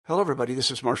Hello, everybody. This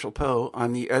is Marshall Poe.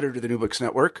 I'm the editor of the New Books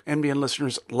Network. NBN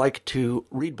listeners like to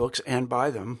read books and buy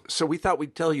them. So we thought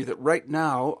we'd tell you that right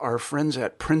now, our friends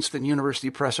at Princeton University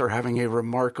Press are having a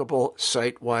remarkable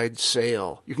site-wide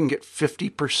sale. You can get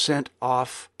 50%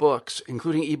 off books,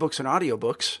 including ebooks and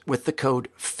audiobooks, with the code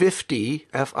 50,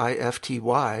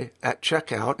 F-I-F-T-Y, at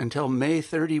checkout until May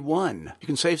 31. You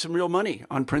can save some real money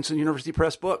on Princeton University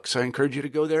Press books. I encourage you to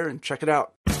go there and check it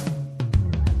out.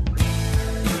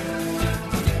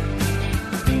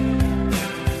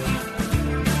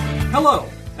 Hello,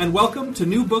 and welcome to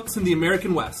New Books in the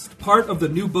American West, part of the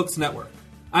New Books Network.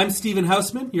 I'm Stephen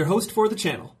Hausman, your host for the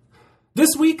channel.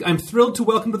 This week, I'm thrilled to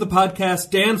welcome to the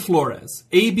podcast Dan Flores,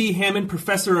 A.B. Hammond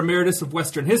Professor Emeritus of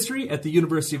Western History at the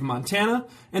University of Montana,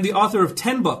 and the author of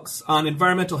 10 books on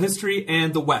environmental history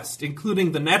and the West,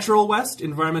 including The Natural West,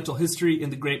 Environmental History in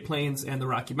the Great Plains and the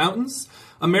Rocky Mountains,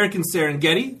 American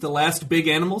Serengeti, The Last Big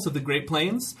Animals of the Great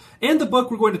Plains, and the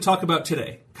book we're going to talk about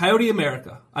today, Coyote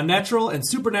America, A Natural and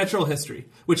Supernatural History,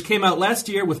 which came out last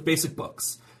year with Basic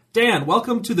Books. Dan,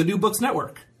 welcome to the New Books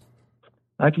Network.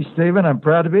 Thank you, Stephen. I'm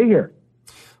proud to be here.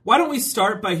 Why don't we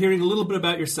start by hearing a little bit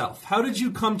about yourself? How did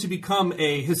you come to become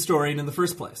a historian in the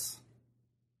first place?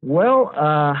 Well,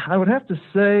 I would have to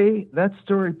say that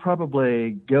story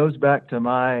probably goes back to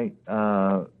my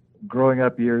growing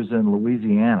up years in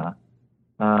Louisiana.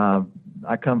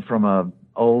 I come from an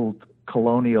old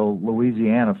colonial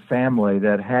Louisiana family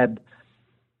that had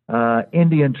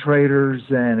Indian traders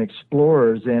and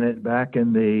explorers in it back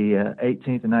in the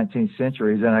 18th and 19th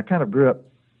centuries, and I kind of grew up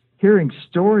hearing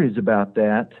stories about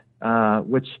that,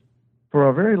 which for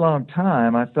a very long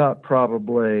time I thought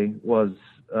probably was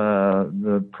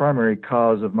the primary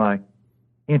cause of my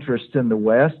interest in the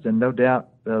West, and no doubt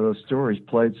those stories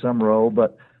played some role.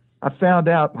 But I found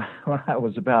out when I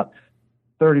was about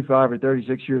 35 or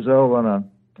 36 years old on a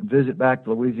visit back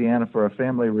to Louisiana for a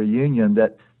family reunion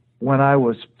that when I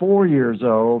was 4 years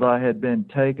old, I had been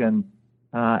taken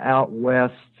out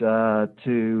west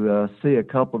to see a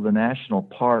couple of the national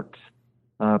parks,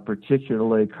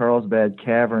 particularly Carlsbad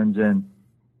Caverns in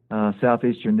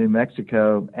southeastern New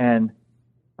Mexico. And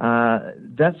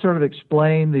that sort of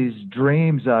explained these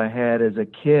dreams I had as a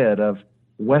kid of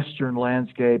western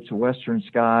landscapes, western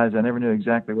skies. I never knew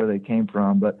exactly where they came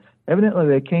from, but evidently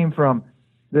they came from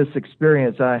this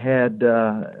experience I had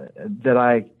that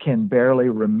I can barely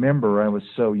remember. I was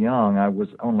so young. I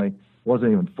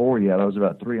wasn't even 4 yet. I was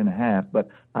about 3.5. But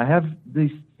I have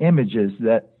these images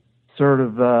that sort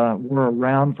of were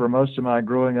around for most of my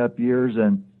growing up years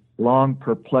and long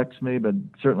perplexed me, but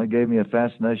certainly gave me a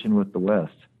fascination with the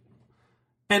West.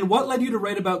 And what led you to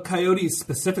write about coyotes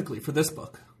specifically for this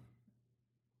book?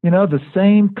 You know, the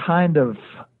same kind of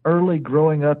early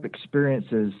growing up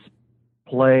experiences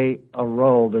play a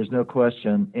role, there's no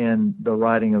question, in the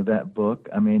writing of that book.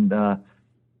 I mean,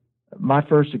 my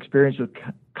first experience with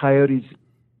coyotes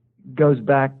goes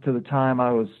back to the time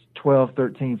I was 12,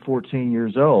 13, 14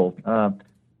 years old.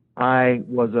 I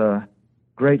was a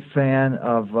great fan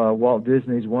of Walt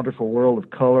Disney's Wonderful World of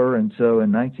Color, and so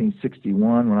in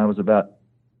 1961, when I was about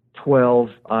 12,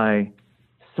 I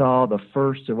saw the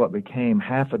first of what became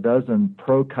half a dozen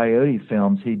pro-coyote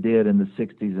films he did in the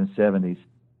 60s and 70s.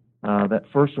 That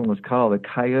first one was called The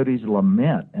Coyote's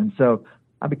Lament, and so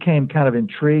I became kind of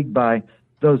intrigued by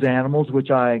those animals, which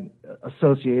I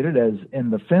associated, as in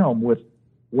the film, with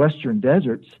western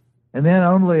deserts. And then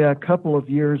only a couple of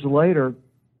years later,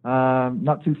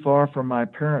 not too far from my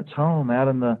parents' home out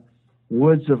in the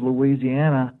woods of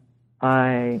Louisiana,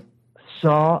 I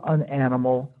saw an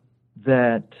animal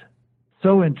that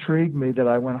so intrigued me that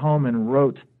I went home and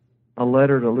wrote a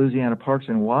letter to Louisiana Parks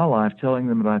and Wildlife telling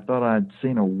them that I thought I'd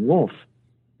seen a wolf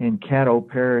in Caddo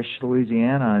Parish,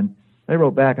 Louisiana. And they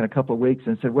wrote back in a couple of weeks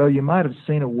and said, well, you might have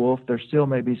seen a wolf. There still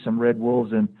may be some red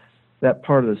wolves in that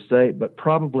part of the state, but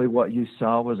probably what you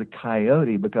saw was a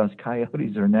coyote, because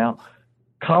coyotes are now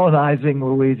colonizing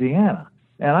Louisiana.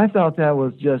 And I thought that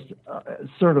was just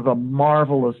sort of a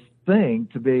marvelous thing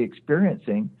to be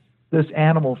experiencing, this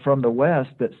animal from the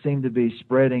West that seemed to be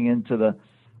spreading into the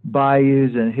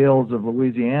bayous and hills of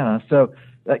Louisiana. So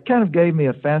that kind of gave me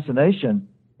a fascination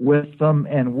with them,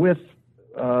 and with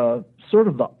sort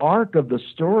of the arc of the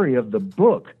story of the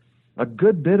book, a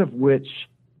good bit of which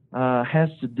has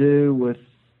to do with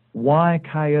why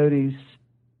coyotes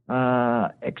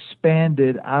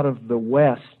expanded out of the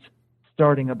West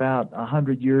starting about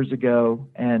 100 years ago,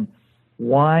 and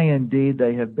why indeed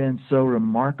they have been so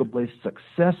remarkably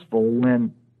successful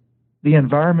when the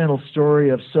environmental story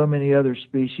of so many other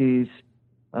species,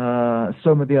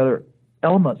 so many other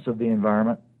elements of the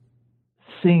environment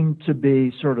seem to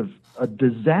be sort of a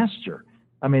disaster.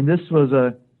 I mean, this was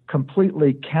a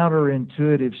completely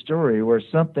counterintuitive story where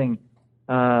something,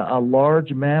 a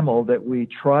large mammal that we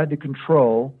tried to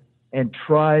control and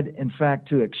tried, in fact,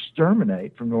 to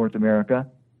exterminate from North America,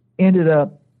 ended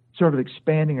up sort of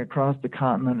expanding across the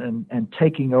continent and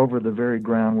taking over the very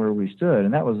ground where we stood.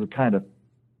 And that was a kind of,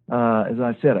 as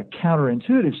I said, a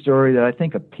counterintuitive story that I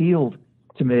think appealed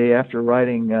to me after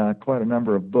writing quite a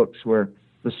number of books where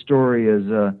the story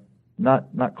is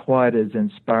not quite as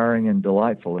inspiring and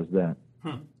delightful as that.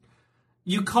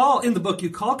 In the book, you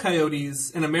call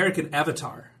coyotes an American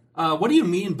avatar. What do you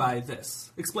mean by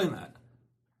this? Explain that.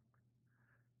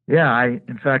 Yeah,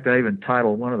 in fact, I even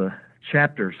titled one of the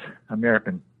chapters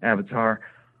American Avatar.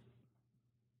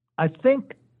 I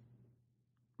think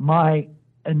my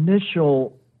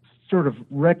initial sort of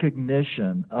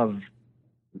recognition of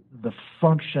the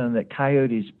function that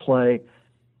coyotes play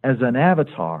as an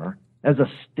avatar, as a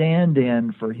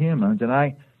stand-in for humans, and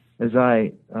as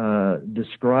I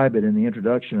describe it in the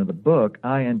introduction of the book,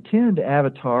 I intend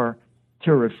avatar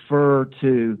to refer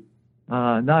to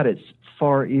not its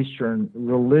Far Eastern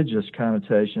religious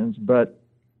connotations, but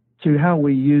to how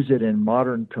we use it in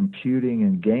modern computing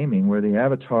and gaming, where the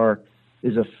avatar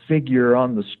is a figure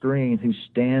on the screen who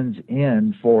stands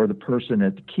in for the person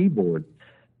at the keyboard.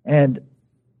 And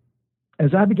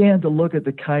as I began to look at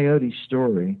the coyote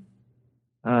story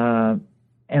and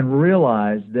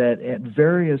realize that at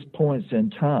various points in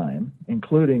time,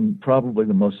 including probably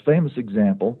the most famous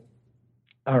example,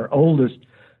 our oldest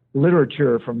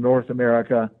literature from North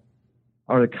America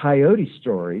are the coyote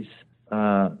stories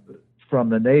from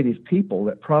the native people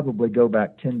that probably go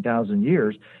back 10,000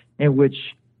 years, in which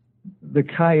the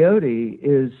coyote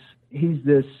he's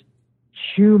this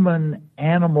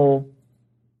human-animal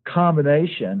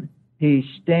combination. He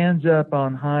stands up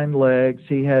on hind legs.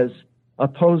 He has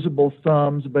opposable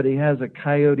thumbs, but he has a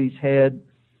coyote's head,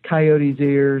 coyote's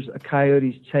ears, a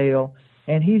coyote's tail,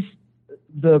 and he's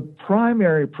the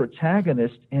primary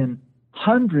protagonist in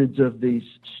hundreds of these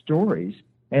stories,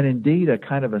 and indeed a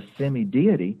kind of a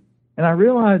semi-deity. And I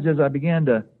realized as I began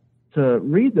to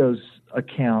read those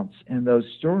accounts and those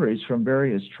stories from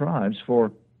various tribes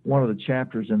for one of the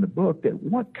chapters in the book, that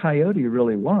what coyote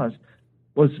really was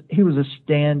he was a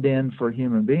stand-in for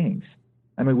human beings.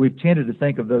 I mean, we've tended to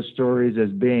think of those stories as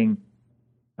being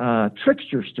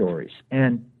trickster stories.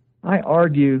 And I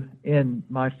argue in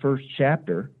my first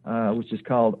chapter, which is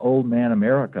called Old Man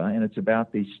America, and it's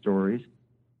about these stories,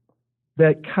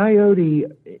 that coyote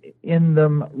in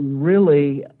them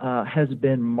really has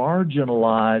been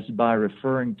marginalized by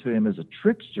referring to him as a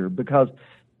trickster, because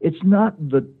it's not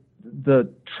the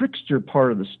trickster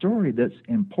part of the story that's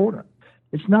important.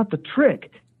 It's not the trick.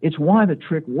 It's why the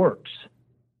trick works.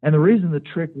 And the reason the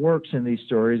trick works in these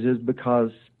stories is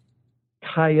because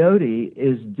coyote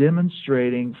is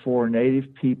demonstrating for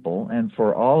native people and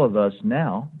for all of us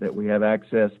now that we have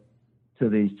access to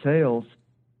these tales,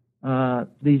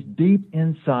 these deep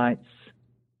insights,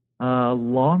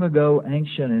 long ago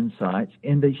ancient insights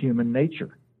into human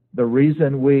nature. The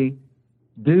reason we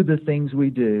do the things we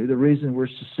do, the reason we're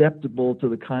susceptible to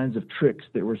the kinds of tricks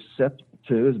that we're susceptible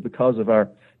to is because of our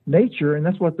nature, and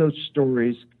that's what those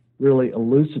stories really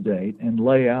elucidate and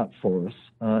lay out for us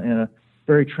in a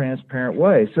very transparent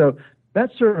way. So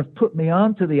that sort of put me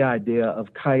onto the idea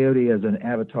of coyote as an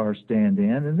avatar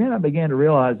stand-in, and then I began to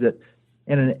realize that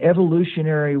in an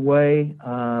evolutionary way,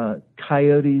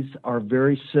 coyotes are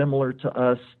very similar to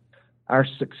us. Our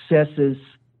successes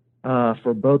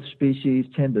for both species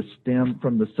tend to stem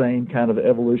from the same kind of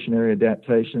evolutionary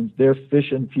adaptations. They're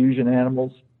fission fusion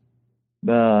animals,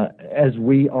 as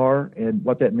we are, and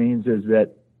what that means is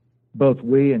that both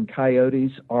we and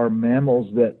coyotes are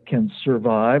mammals that can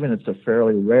survive, and it's a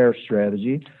fairly rare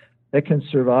strategy, that can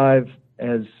survive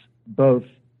as both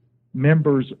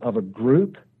members of a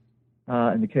group,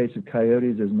 in the case of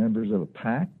coyotes as members of a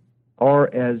pack,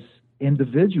 or as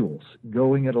individuals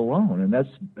going it alone. And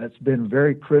that's been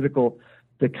very critical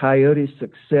to coyotes'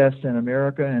 success in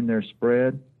America and their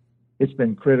spread. It's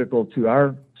been critical to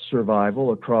our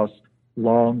survival across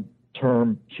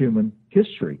long-term human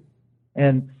history.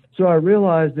 And so I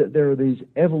realized that there are these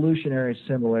evolutionary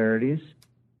similarities.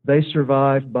 They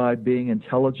survive by being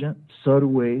intelligent. So do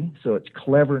we. So it's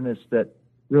cleverness that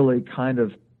really kind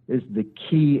of is the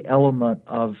key element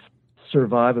of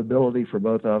survivability for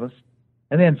both of us.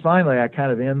 And then finally, I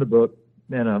kind of end the book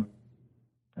in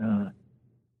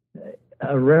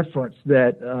a reference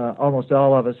that almost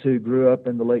all of us who grew up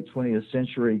in the late 20th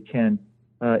century can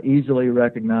easily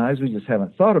recognize. We just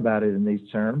haven't thought about it in these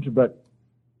terms, but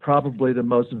probably the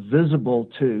most visible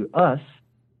to us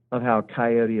of how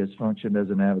coyote has functioned as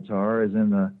an avatar is in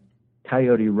the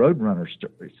Coyote Roadrunner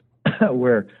stories,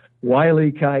 where Wile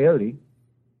E. Coyote,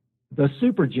 the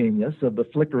super genius of the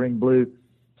flickering blue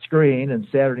screen and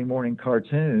Saturday morning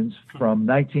cartoons from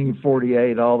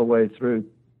 1948 all the way through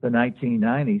the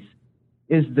 1990s,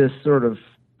 is this sort of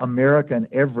American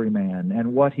everyman.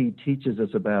 And what he teaches us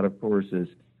about, of course, is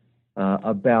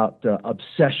about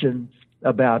obsession,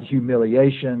 about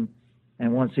humiliation.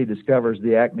 And once he discovers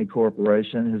the Acme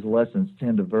Corporation, his lessons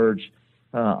tend to verge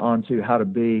onto how to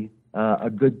be a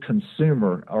good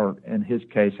consumer, or in his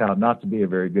case, how not to be a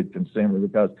very good consumer,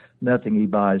 because nothing he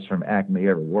buys from Acme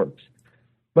ever works.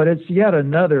 But it's yet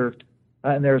another,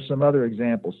 and there are some other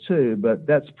examples too, but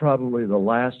that's probably the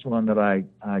last one that I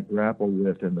grapple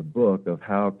with in the book, of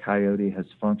how Coyote has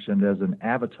functioned as an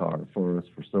avatar for us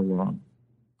for so long.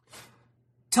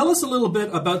 Tell us a little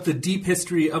bit about the deep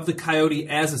history of the coyote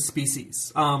as a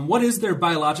species. What is their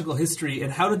biological history,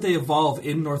 and how did they evolve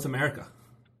in North America?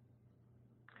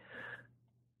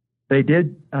 They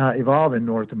did evolve in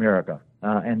North America,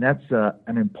 and that's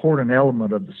an important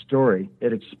element of the story.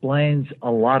 It explains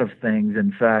a lot of things.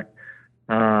 In fact,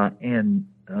 in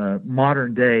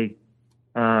modern-day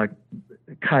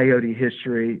coyote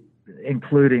history,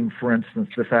 including, for instance,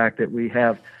 the fact that we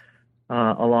have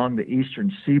along the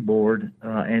eastern seaboard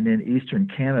and in eastern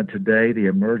Canada today the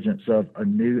emergence of a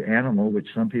new animal, which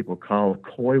some people call a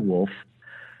coy wolf,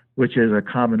 which is a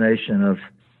combination of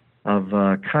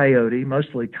coyote,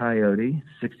 mostly coyote,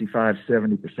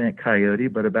 65-70% coyote,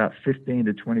 but about 15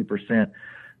 to 20%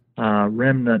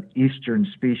 remnant eastern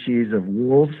species of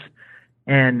wolves.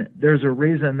 And there's a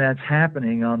reason that's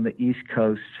happening on the East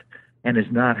Coast and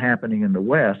is not happening in the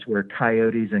West, where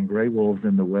coyotes and gray wolves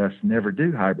in the West never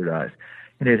do hybridize.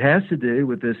 And it has to do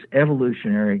with this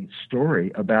evolutionary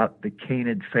story about the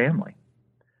canid family.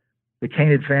 The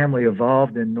canid family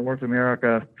evolved in North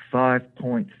America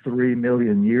 5.3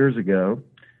 million years ago.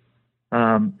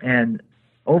 And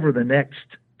over the next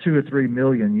 2 or 3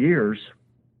 million years,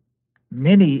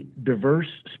 many diverse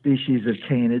species of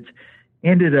canids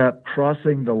ended up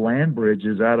crossing the land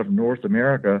bridges out of North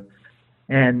America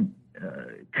and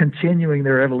continuing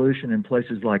their evolution in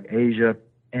places like Asia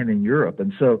and in Europe.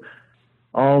 And so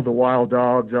all the wild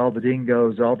dogs, all the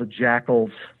dingoes, all the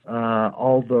jackals,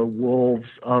 all the wolves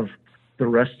of the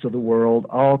rest of the world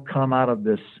all come out of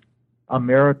this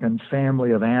American family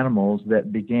of animals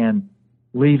that began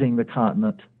leaving the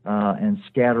continent and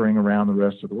scattering around the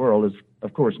rest of the world, as,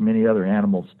 of course, many other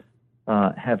animals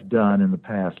have done in the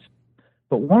past.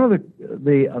 But one of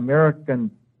the American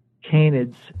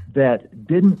canids that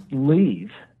didn't leave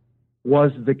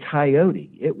was the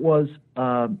coyote. It was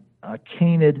a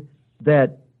canid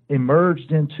that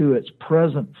emerged into its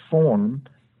present form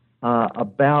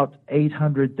about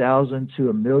 800,000 to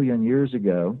 1 million years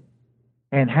ago,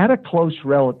 and had a close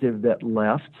relative that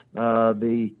left.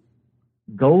 The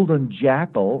golden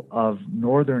jackal of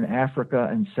northern Africa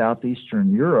and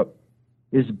southeastern Europe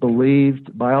is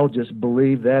believed, biologists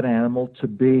believe that animal to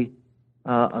be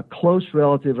a close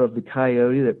relative of the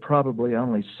coyote that probably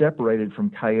only separated from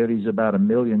coyotes about 1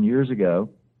 million years ago.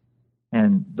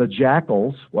 And the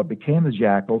jackals, what became the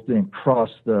jackals, then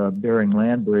crossed the Bering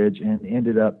Land Bridge and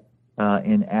ended up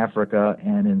in Africa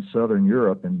and in southern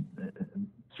Europe and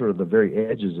sort of the very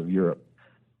edges of Europe.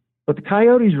 But the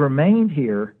coyotes remained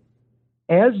here,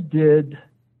 as did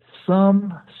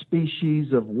some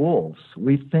species of wolves.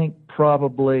 We think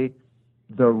probably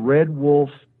the red wolf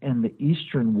and the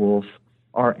eastern wolf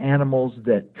are animals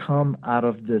that come out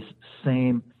of this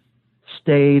same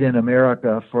stayed in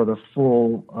America for the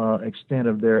full extent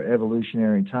of their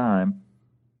evolutionary time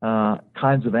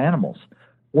kinds of animals.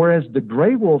 Whereas the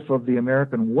gray wolf of the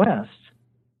American West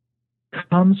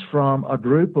comes from a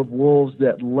group of wolves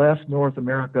that left North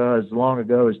America as long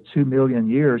ago as 2 million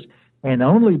years and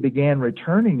only began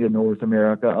returning to North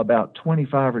America about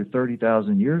 25 or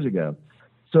 30,000 years ago.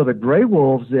 So the gray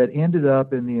wolves that ended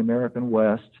up in the American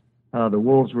West, the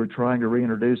wolves we're trying to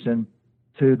reintroduce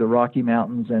into the Rocky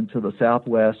Mountains and to the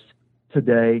Southwest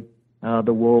today,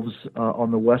 the wolves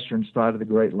on the western side of the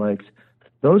Great Lakes,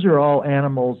 those are all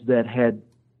animals that had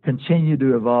continued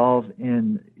to evolve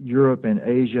in Europe and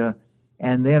Asia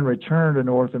and then returned to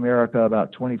North America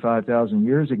about 25,000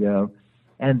 years ago.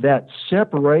 And that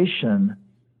separation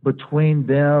between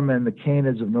them and the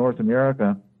canids of North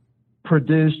America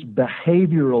produced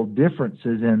behavioral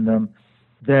differences in them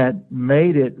that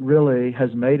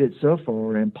has made it so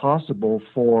far impossible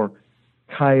for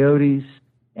coyotes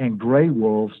and gray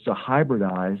wolves to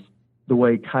hybridize the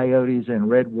way coyotes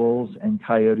and red wolves and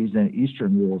coyotes and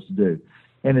eastern wolves do.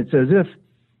 And it's as if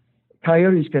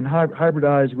coyotes can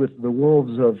hybridize with the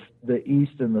wolves of the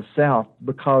east and the south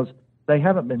because they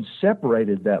haven't been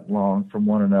separated that long from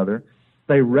one another.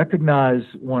 They recognize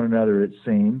one another, it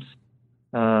seems.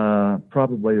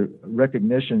 Probably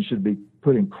recognition should be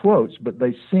put in quotes, but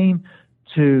they seem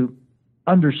to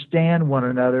understand one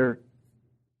another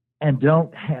and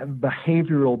don't have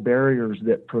behavioral barriers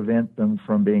that prevent them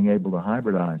from being able to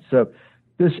hybridize. So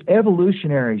this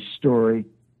evolutionary story,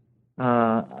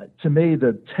 to me,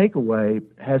 the takeaway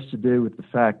has to do with the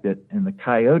fact that in the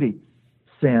coyote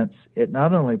sense, it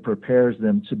not only prepares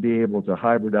them to be able to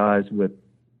hybridize with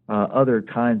other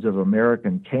kinds of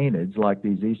American canids like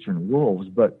these eastern wolves,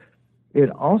 but it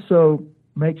also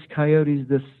makes coyotes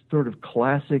this sort of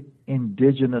classic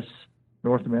indigenous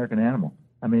North American animal.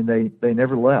 I mean, they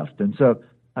never left. And so,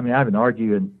 I mean, I even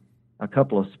argue in a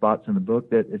couple of spots in the book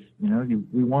that if,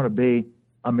 we want to be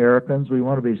Americans, we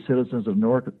want to be citizens of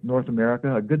North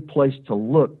America, a good place to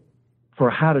look for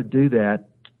how to do that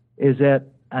is at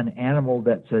an animal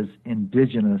that's as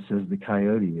indigenous as the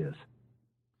coyote is.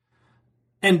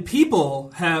 And people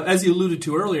have, as you alluded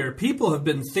to earlier, people have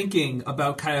been thinking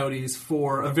about coyotes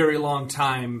for a very long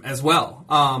time as well.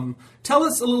 Tell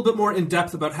us a little bit more in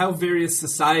depth about how various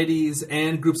societies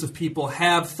and groups of people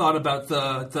have thought about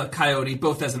the coyote,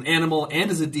 both as an animal and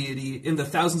as a deity, in the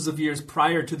thousands of years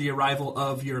prior to the arrival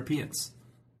of Europeans.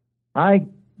 I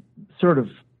sort of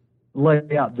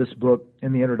lay out this book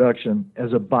in the introduction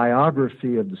as a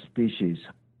biography of the species.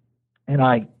 And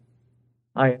I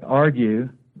argue,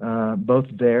 both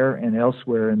there and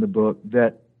elsewhere in the book,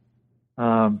 that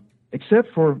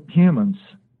except for humans,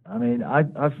 I mean,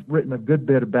 I've written a good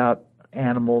bit about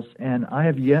animals, and I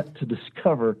have yet to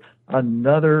discover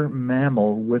another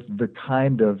mammal with the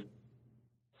kind of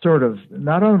sort of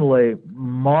not only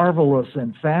marvelous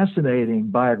and fascinating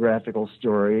biographical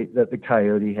story that the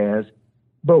coyote has,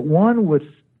 but one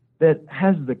that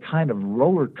has the kind of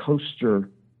roller coaster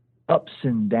ups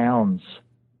and downs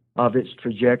of its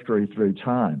trajectory through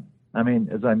time. I mean,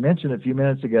 as I mentioned a few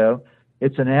minutes ago,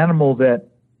 it's an animal that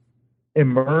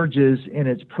emerges in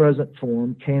its present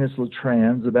form, Canis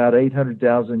latrans, about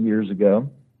 800,000 years ago.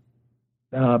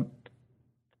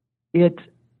 It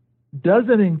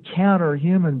doesn't encounter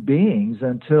human beings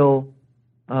until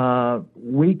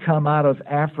we come out of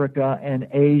Africa and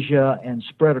Asia and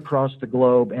spread across the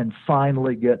globe and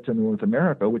finally get to North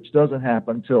America, which doesn't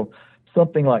happen until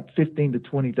something like 15 to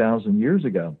 20,000 years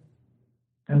ago.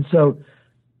 And so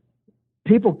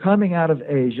people coming out of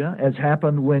Asia, as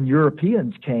happened when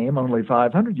Europeans came only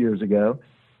 500 years ago,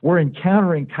 were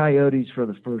encountering coyotes for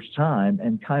the first time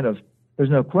and kind of, there's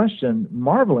no question,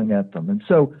 marveling at them. And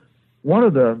so one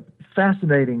of the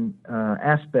fascinating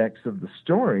aspects of the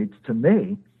story to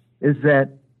me is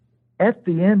that at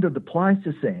the end of the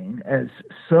Pleistocene, as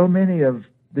so many of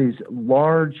these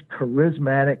large,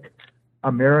 charismatic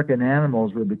American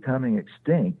animals were becoming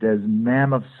extinct, as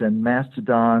mammoths and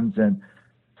mastodons and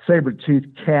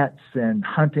saber-toothed cats and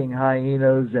hunting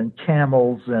hyenas and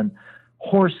camels and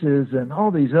horses and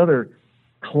all these other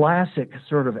classic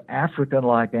sort of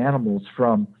African-like animals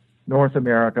from North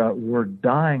America were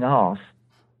dying off.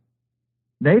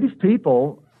 Native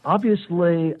people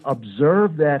obviously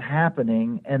observed that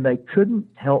happening, and they couldn't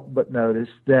help but notice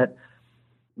that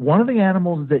one of the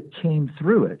animals that came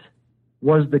through it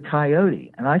was the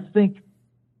coyote. And I think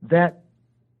that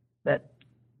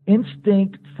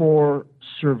instinct for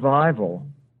survival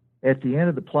at the end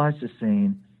of the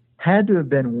Pleistocene had to have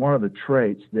been one of the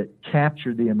traits that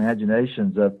captured the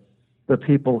imaginations of the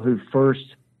people who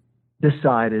first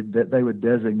decided that they would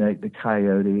designate the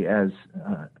coyote as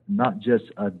not just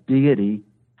a deity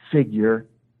figure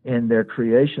in their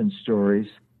creation stories,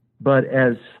 but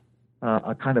as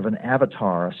a kind of an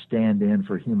avatar, a stand-in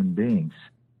for human beings,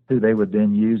 who they would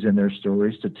then use in their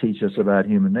stories to teach us about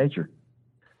human nature.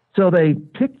 So they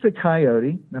picked the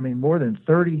coyote. I mean, more than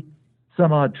 30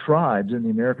 some odd tribes in the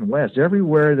American West.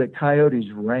 Everywhere that coyotes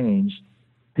ranged,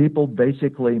 people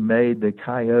basically made the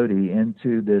coyote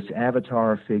into this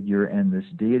avatar figure and this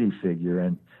deity figure.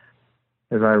 And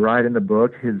as I write in the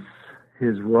book,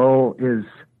 his role is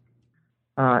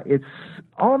it's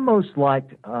almost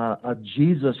like a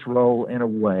Jesus role in a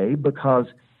way, because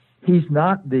he's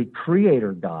not the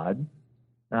creator God.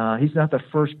 He's not the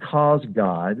first cause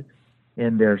God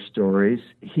in their stories.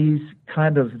 He's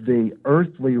kind of the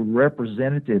earthly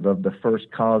representative of the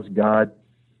first cause God,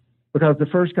 because the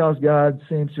first cause God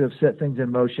seems to have set things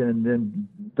in motion and then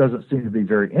doesn't seem to be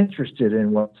very interested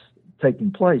in what's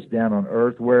taking place down on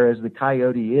earth, whereas the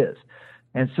coyote is.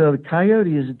 And so the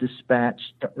coyote is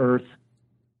dispatched to earth.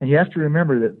 And you have to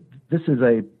remember that this is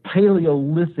a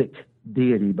Paleolithic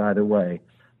deity, by the way.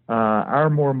 Our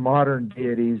more modern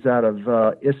deities out of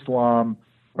Islam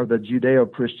or the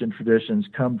Judeo-Christian traditions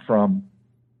come from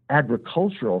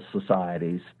agricultural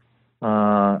societies,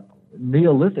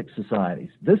 Neolithic societies.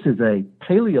 This is a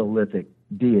Paleolithic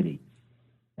deity.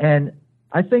 And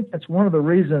I think that's one of the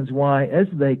reasons why, as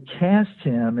they cast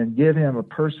him and give him a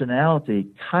personality,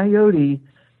 Coyote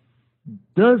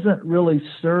doesn't really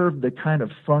serve the kind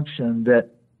of function that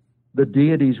the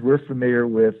deities we're familiar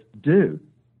with do.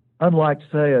 Unlike,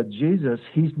 say, a Jesus,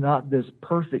 he's not this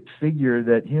perfect figure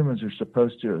that humans are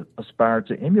supposed to aspire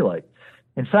to emulate.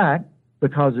 In fact,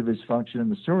 because of his function in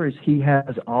the stories, he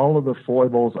has all of the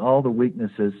foibles, all the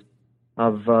weaknesses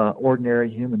of ordinary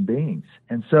human beings.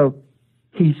 And so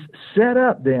he's set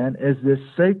up then as this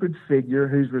sacred figure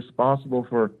who's responsible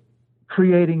for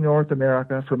creating North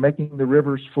America, for making the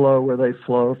rivers flow where they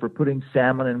flow, for putting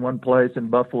salmon in one place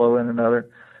and buffalo in another,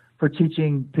 for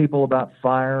teaching people about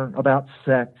fire, about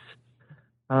sex,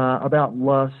 about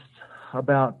lust,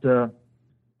 about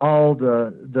all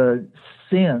the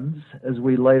sins, as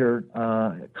we later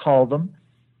call them.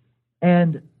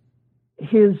 And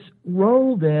his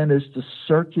role then is to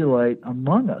circulate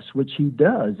among us, which he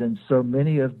does in so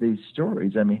many of these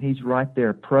stories. I mean, he's right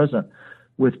there present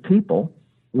with people,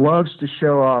 loves to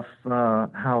show off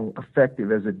how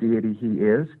effective as a deity he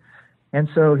is. And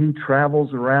so he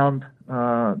travels around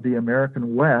the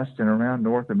American West and around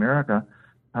North America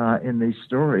in these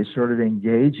stories, sort of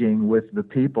engaging with the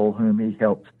people whom he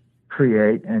helped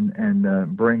create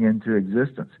and bring into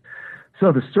existence.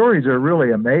 So the stories are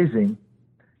really amazing.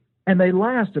 And they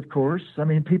last, of course. I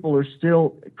mean, people are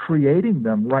still creating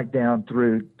them right down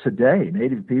through today.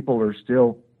 Native people are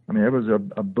still, I mean, there was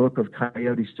a book of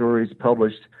coyote stories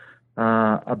published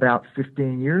about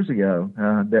 15 years ago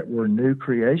that were new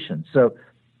creations. So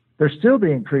they're still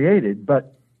being created.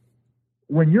 But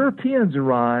when Europeans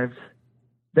arrived,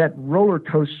 that roller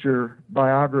coaster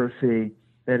biography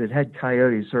that had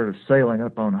coyotes sort of sailing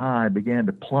up on high began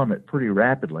to plummet pretty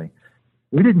rapidly.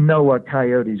 We didn't know what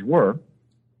coyotes were.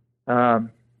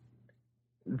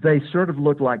 They sort of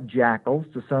looked like jackals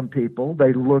to some people.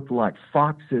 They looked like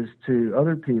foxes to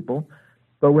other people.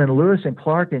 But when Lewis and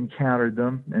Clark encountered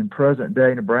them in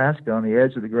present-day Nebraska on the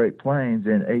edge of the Great Plains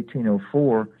in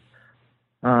 1804,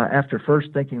 after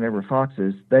first thinking they were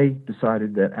foxes, they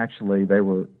decided that actually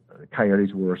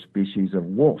coyotes were a species of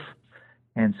wolf.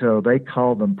 And so they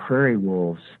called them prairie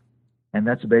wolves. And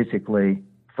that's basically,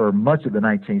 for much of the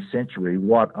 19th century,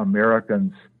 what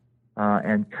Americans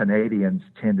and Canadians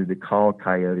tended to call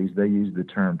coyotes. They used the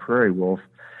term prairie wolf.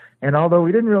 And although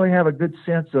we didn't really have a good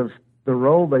sense of the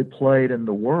role they played in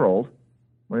the world,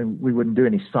 we wouldn't do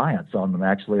any science on them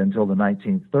actually until the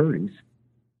 1930s,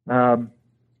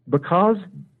 because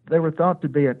they were thought to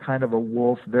be a kind of a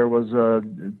wolf, there was a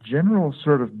general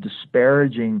sort of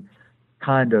disparaging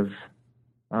kind of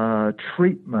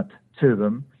treatment to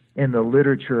them in the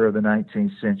literature of the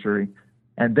 19th century.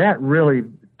 And that really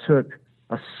took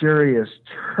a serious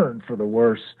turn for the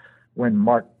worse when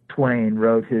Mark Twain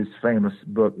wrote his famous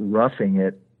book, Roughing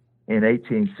It, in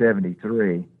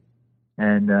 1873.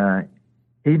 And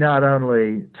he not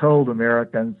only told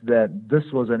Americans that this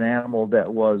was an animal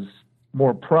that was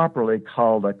more properly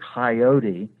called a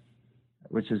coyote,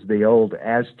 which is the old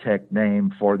Aztec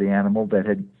name for the animal that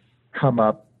had come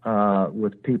up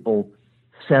with people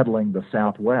settling the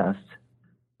Southwest,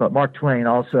 but Mark Twain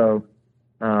also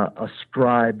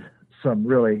ascribed some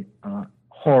really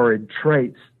horrid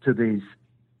traits to these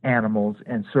animals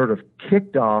and sort of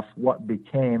kicked off what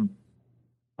became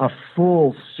a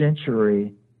full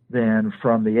century then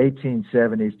from the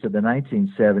 1870s to the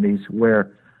 1970s,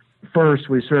 where first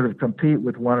we sort of compete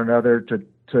with one another to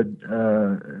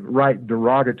write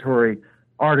derogatory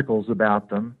articles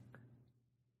about them,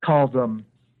 call them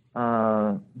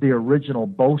the original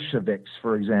Bolsheviks,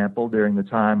 for example, during the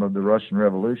time of the Russian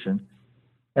Revolution,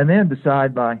 and then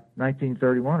decide by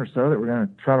 1931 or so that we're going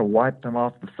to try to wipe them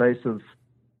off the face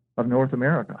of North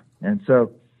America. And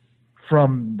so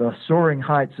from the soaring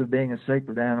heights of being a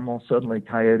sacred animal, suddenly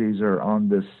coyotes are on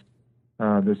this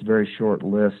very short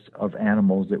list of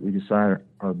animals that we decide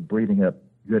are breathing up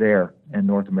good air in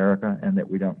North America and that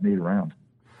we don't need around.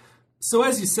 So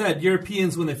as you said,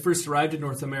 Europeans, when they first arrived in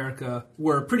North America,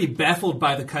 were pretty baffled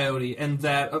by the coyote, and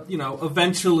that,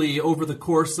 eventually over the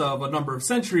course of a number of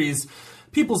centuries,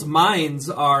 people's minds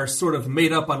are sort of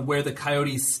made up on where the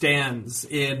coyote stands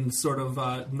in sort of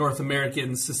North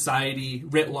American society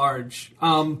writ large.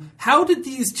 How did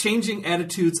these changing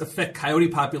attitudes affect coyote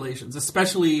populations,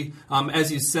 especially,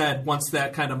 as you said, once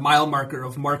that kind of mile marker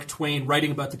of Mark Twain writing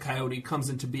about the coyote comes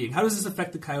into being? How does this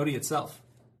affect the coyote itself?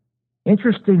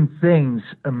 Interesting things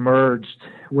emerged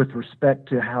with respect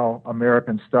to how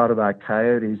Americans thought about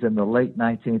coyotes in the late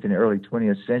 19th and early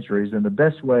 20th centuries, and the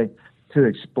best way to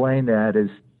explain that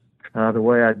is the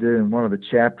way I do in one of the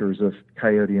chapters of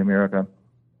Coyote America.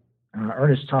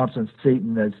 Ernest Thompson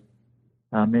Seton, as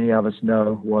many of us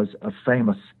know, was a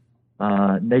famous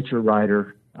nature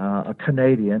writer, a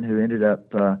Canadian who ended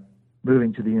up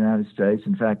moving to the United States.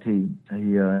 In fact, he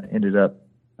ended up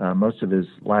most of his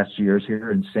last years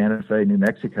here in Santa Fe, New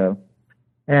Mexico.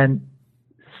 And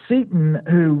Seton,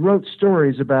 who wrote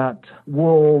stories about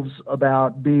wolves,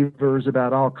 about beavers,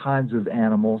 about all kinds of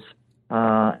animals,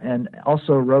 and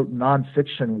also wrote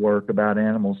nonfiction work about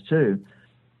animals too,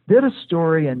 did a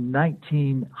story in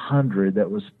 1900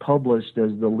 that was published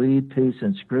as the lead piece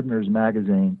in Scribner's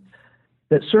magazine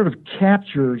that sort of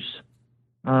captures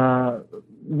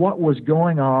what was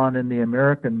going on in the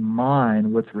American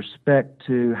mind with respect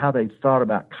to how they thought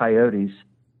about coyotes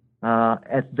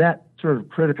at that sort of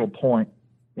critical point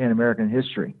in American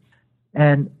history.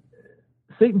 And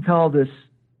Seton called this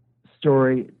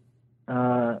story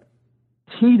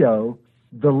Tito,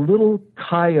 the little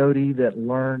coyote that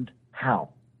learned how.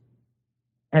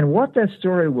 And what that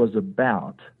story was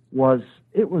about was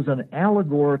it was an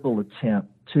allegorical attempt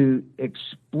to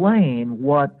explain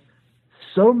what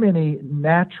so many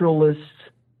naturalists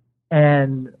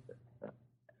and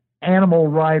animal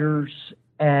writers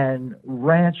and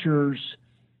ranchers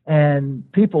and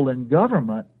people in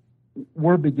government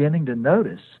were beginning to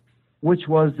notice, which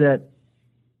was that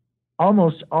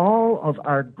almost all of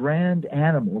our grand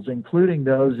animals, including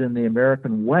those in the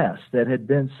American West that had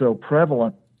been so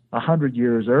prevalent 100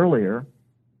 years earlier,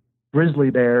 grizzly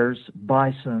bears,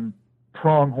 bison,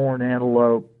 pronghorn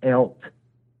antelope, elk,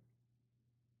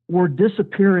 were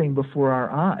disappearing before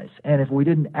our eyes. And if we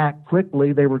didn't act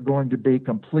quickly, they were going to be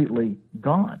completely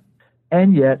gone.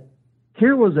 And yet,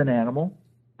 here was an animal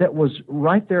that was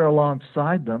right there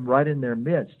alongside them, right in their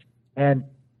midst. And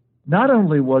not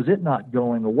only was it not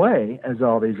going away, as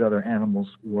all these other animals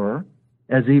were,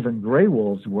 as even gray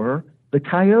wolves were, the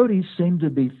coyotes seemed to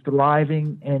be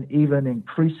thriving and even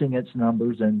increasing its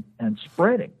numbers and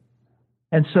spreading.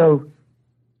 And so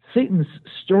Seton's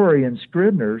story in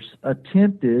Scribner's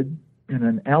attempted in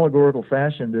an allegorical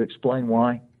fashion to explain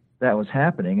why that was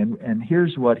happening. And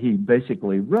here's what he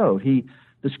basically wrote. He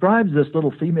describes this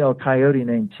little female coyote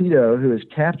named Tito who is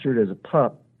captured as a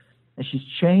pup, and she's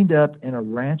chained up in a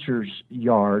rancher's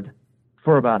yard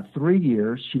for about 3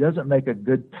 years. She doesn't make a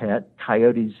good pet.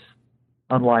 Coyotes,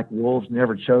 unlike wolves,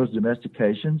 never chose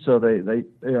domestication, so they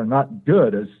are not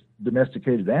good as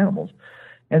domesticated animals.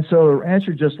 And so the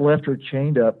rancher just left her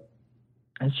chained up,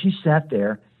 and she sat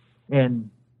there in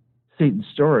Seton's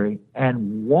story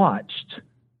and watched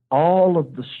all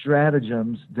of the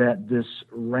stratagems that this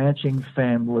ranching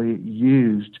family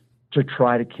used to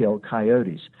try to kill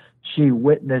coyotes. She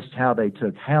witnessed how they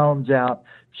took hounds out.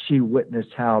 She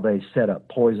witnessed how they set up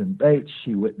poison baits.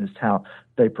 She witnessed how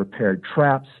they prepared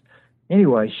traps.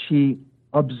 Anyway, she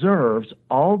observes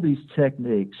all these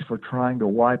techniques for trying to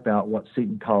wipe out what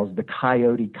Seton calls the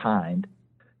coyote kind.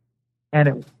 And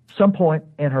at some point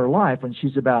in her life, when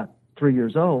she's about 3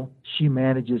 years old, she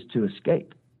manages to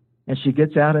escape. And she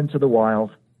gets out into the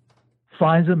wild,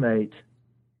 finds a mate.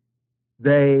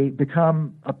 They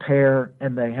become a pair,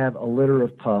 and they have a litter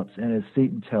of pups. And as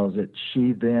Seton tells it,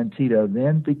 Tito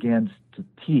then begins to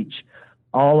teach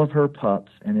all of her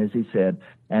pups, and as he said,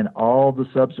 and all the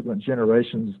subsequent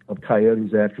generations of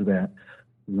coyotes after that,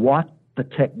 what the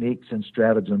techniques and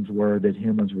stratagems were that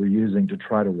humans were using to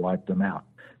try to wipe them out.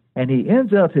 And he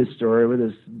ends up his story with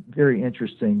this very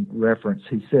interesting reference.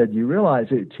 He said, you realize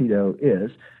who Tito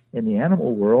is. In the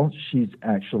animal world, she's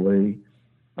actually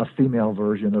a female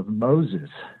version of Moses,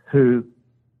 who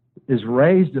is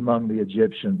raised among the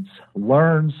Egyptians,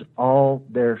 learns all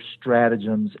their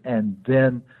stratagems, and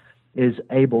then is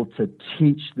able to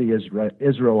teach the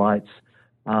Israelites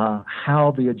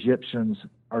how the Egyptians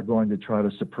are going to try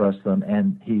to suppress them,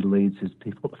 and he leads his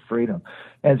people to freedom.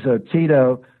 And so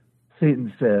Tito,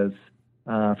 Seton says,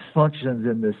 functions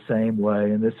in this same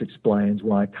way, and this explains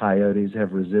why coyotes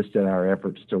have resisted our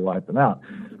efforts to wipe them out.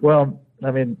 Well,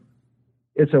 I mean,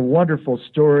 it's a wonderful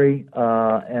story,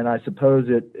 and I suppose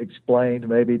it explained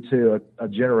maybe to a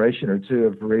generation or two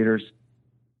of readers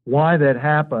why that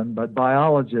happened, but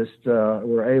biologists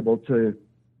were able to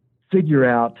figure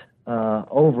out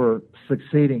over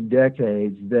succeeding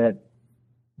decades that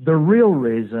the real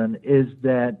reason is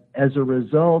that as a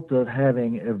result of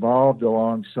having evolved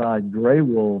alongside gray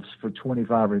wolves for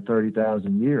 25 or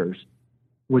 30,000 years,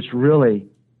 which really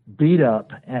beat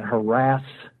up and harass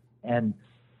and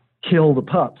kill the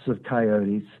pups of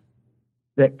coyotes,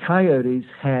 that coyotes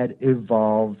had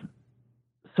evolved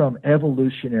some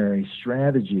evolutionary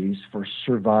strategies for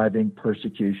surviving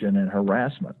persecution and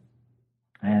harassment.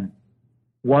 And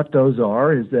what those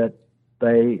are is that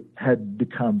They had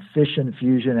become fission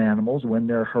fusion animals. When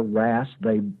they're harassed,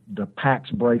 the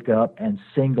packs break up and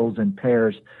singles and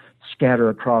pairs scatter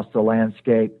across the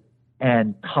landscape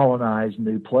and colonize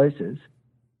new places.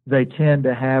 They tend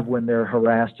to have, when they're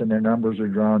harassed and their numbers are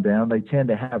drawn down, they tend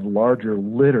to have larger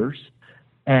litters,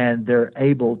 and they're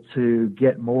able to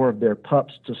get more of their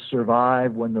pups to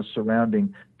survive when the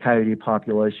surrounding coyote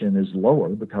population is lower,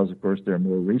 because, of course, there are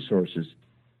more resources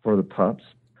for the pups.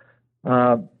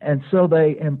 And so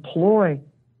they employ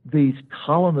these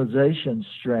colonization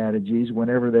strategies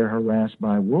whenever they're harassed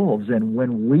by wolves. And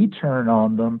when we turn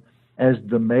on them as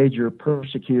the major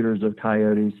persecutors of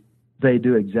coyotes, they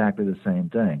do exactly the same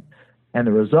thing. And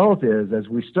the result is, as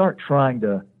we start trying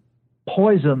to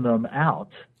poison them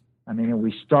out, I mean,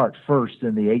 we start first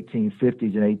in the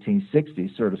 1850s and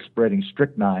 1860s, sort of spreading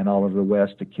strychnine all over the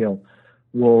West to kill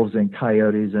wolves and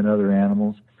coyotes and other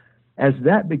animals. As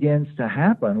that begins to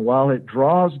happen, while it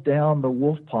draws down the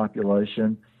wolf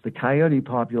population, the coyote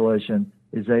population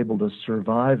is able to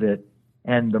survive it.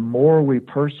 And the more we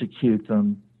persecute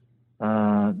them,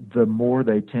 the more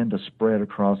they tend to spread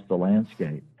across the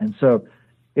landscape. And so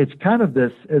it's kind of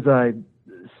this, as I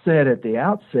said at the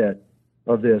outset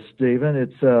of this, Stephen,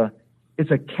 it's a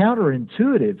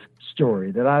counterintuitive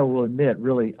story that I will admit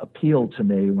really appealed to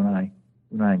me when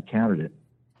I encountered it.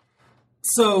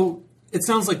 So it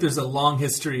sounds like there's a long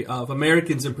history of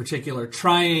Americans in particular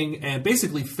trying and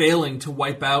basically failing to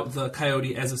wipe out the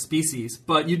coyote as a species.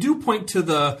 But you do point to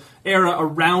the era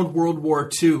around World War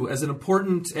II as an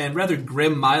important and rather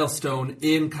grim milestone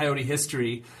in coyote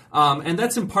history. And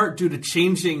that's in part due to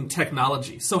changing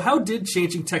technology. So how did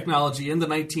changing technology in the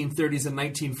 1930s and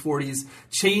 1940s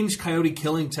change coyote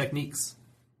killing techniques?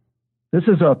 This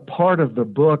is a part of the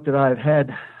book that I've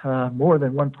had more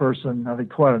than one person, I think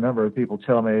quite a number of people,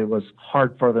 tell me it was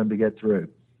hard for them to get through.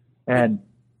 And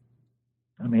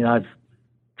I mean, I've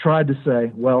tried to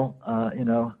say, well,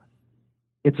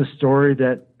 it's a story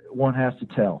that one has to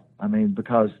tell. I mean,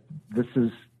 because this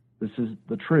is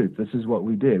the truth. This is what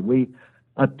we did. We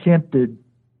attempted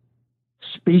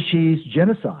species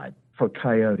genocide for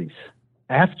coyotes.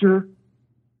 After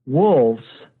wolves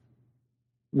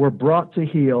were brought to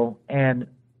heel and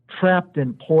trapped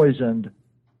and poisoned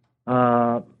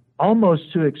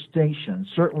almost to extinction,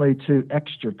 certainly to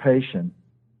extirpation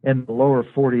in the lower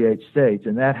 48 states,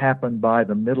 and that happened by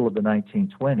the middle of the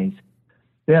 1920s,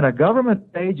 then a government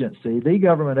agency, the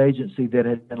government agency that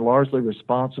had been largely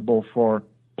responsible for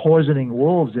poisoning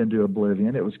wolves into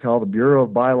oblivion, it was called the Bureau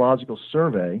of Biological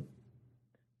Survey,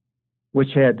 which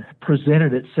had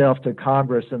presented itself to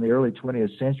Congress in the early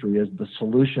 20th century as the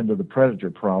solution to the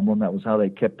predator problem. That was how they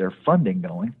kept their funding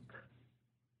going.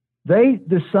 They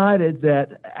decided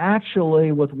that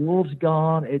actually, with wolves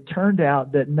gone, it turned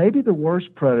out that maybe the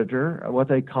worst predator, what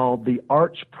they called the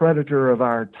arch predator of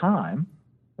our time,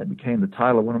 that became the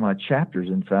title of one of my chapters,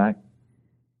 in fact,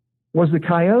 was the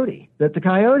coyote. That the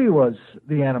coyote was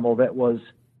the animal that was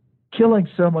killing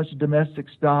so much domestic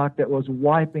stock, that was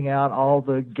wiping out all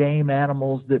the game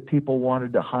animals that people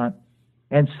wanted to hunt.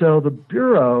 And so the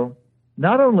Bureau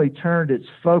not only turned its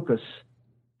focus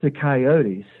to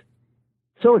coyotes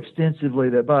so extensively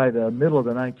that by the middle of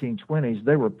the 1920s,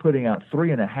 they were putting out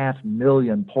 3.5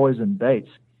 million poison baits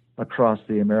across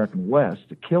the American West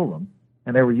to kill them,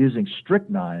 and they were using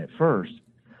strychnine at first.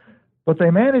 But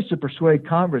they managed to persuade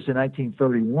Congress in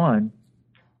 1931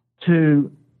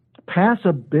 to pass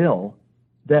a bill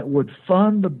that would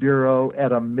fund the Bureau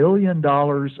at $1 million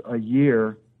a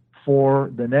year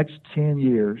for the next 10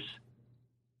 years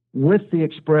with the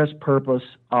express purpose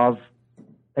of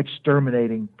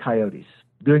exterminating coyotes,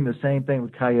 doing the same thing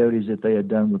with coyotes that they had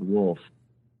done with wolves.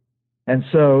 And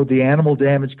so the Animal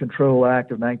Damage Control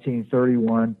Act of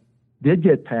 1931 did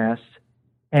get passed,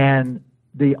 and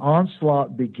the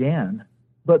onslaught began.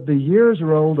 But the years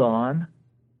rolled on.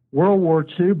 World War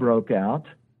II broke out.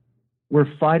 We're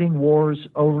fighting wars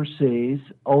overseas,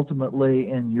 ultimately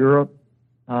in Europe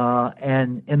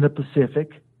and in the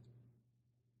Pacific.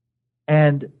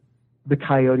 And the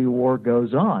Coyote War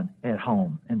goes on at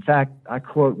home. In fact, I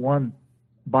quote one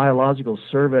Biological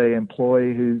Survey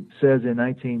employee who says in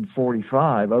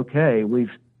 1945, okay, we've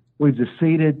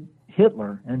defeated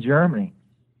Hitler and Germany.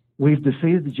 We've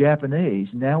defeated the Japanese.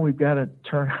 Now we've got to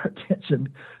turn our attention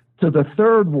to the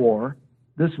third war,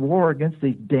 this war against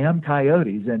these damn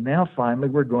coyotes, and now finally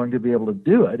we're going to be able to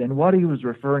do it. And what he was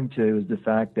referring to is the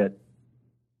fact that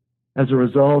as a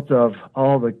result of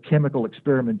all the chemical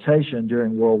experimentation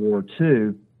during World War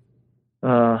II,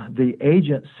 the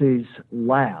agency's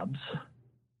labs,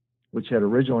 which had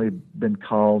originally been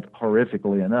called,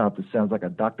 horrifically enough, it sounds like a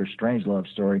Dr.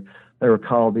 Strangelove story, they were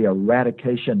called the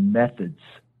eradication methods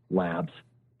labs.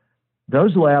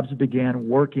 Those labs began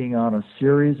working on a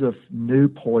series of new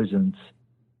poisons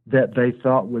that they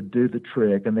thought would do the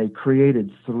trick, and they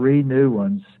created 3 new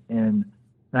ones in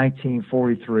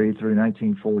 1943 through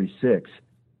 1946.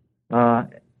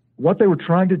 What they were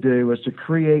trying to do was to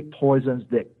create poisons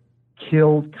that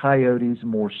killed coyotes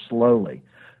more slowly,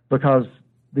 because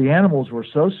the animals were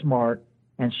so smart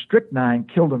and strychnine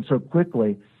killed them so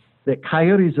quickly that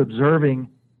coyotes observing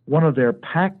one of their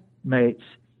pack mates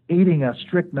eating a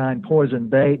strychnine poison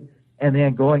bait and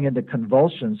then going into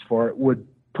convulsions for it would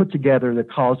put together the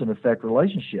cause and effect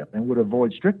relationship and would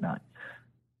avoid strychnine.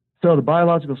 So the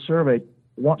Biological Survey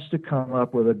wants to come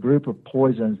up with a group of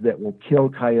poisons that will kill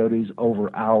coyotes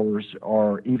over hours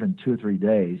or even 2 or 3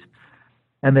 days.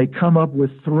 And they come up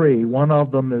with 3. One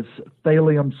of them is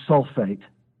thallium sulfate,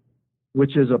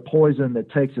 which is a poison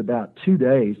that takes about 2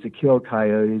 days to kill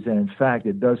coyotes. And in fact,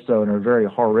 it does so in a very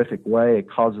horrific way. It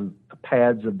causes the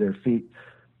pads of their feet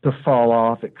to fall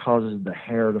off. It causes the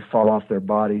hair to fall off their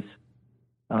bodies.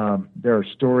 There are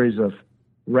stories of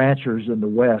ranchers in the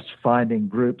West finding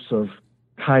groups of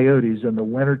coyotes in the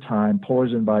wintertime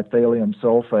poisoned by thallium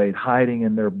sulfate hiding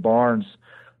in their barns,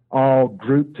 all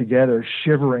grouped together,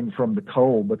 shivering from the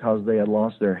cold because they had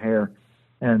lost their hair.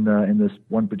 And in this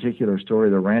one particular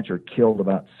story, the rancher killed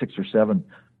about 6 or 7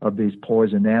 of these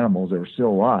poisoned animals that were still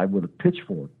alive with a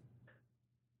pitchfork.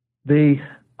 The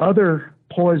other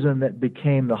poison that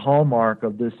became the hallmark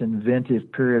of this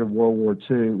inventive period of World War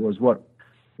II was what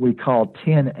we call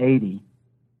 1080.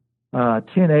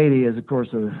 1080 is, of course,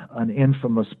 an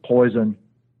infamous poison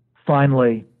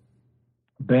finally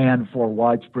banned for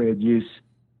widespread use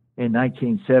in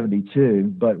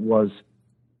 1972, but was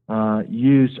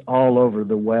used all over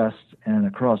the West and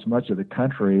across much of the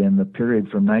country in the period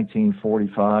from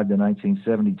 1945 to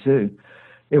 1972.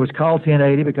 It was called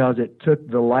 1080 because it took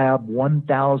the lab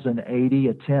 1,080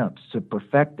 attempts to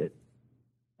perfect it.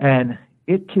 And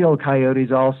it killed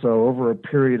coyotes also over a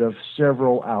period of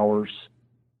several hours.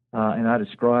 And I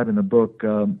describe in the book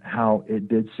how it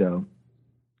did so.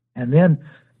 And then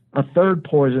a third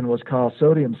poison was called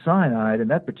sodium cyanide, and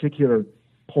that particular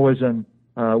poison,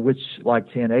 which, like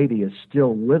 1080, is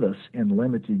still with us in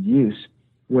limited use,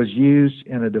 was used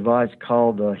in a device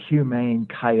called the Humane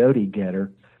Coyote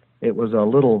Getter. It was a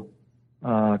little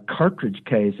cartridge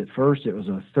case. At first, it was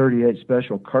a 38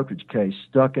 special cartridge case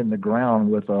stuck in the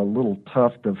ground with a little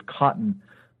tuft of cotton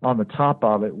on the top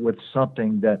of it with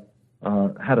something that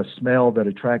had a smell that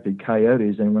attracted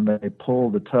coyotes, and when they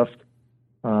pulled the tuft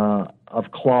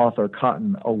of cloth or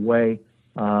cotton away,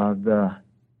 the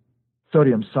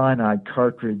sodium cyanide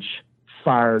cartridge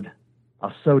fired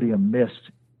a sodium mist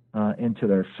into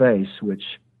their face, which,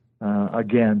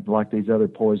 again, like these other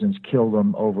poisons, killed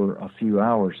them over a few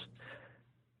hours.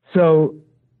 So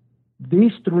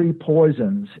these 3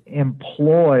 poisons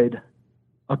employed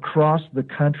across the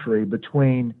country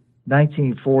between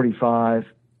 1945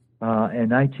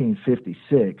 and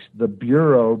 1956, the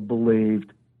Bureau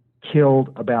believed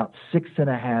killed about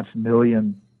 6.5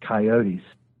 million coyotes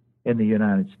in the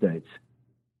United States.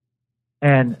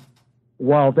 And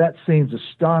while that seems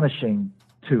astonishing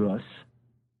to us,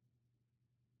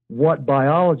 what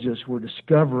biologists were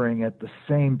discovering at the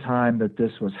same time that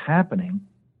this was happening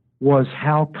was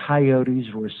how coyotes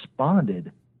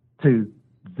responded to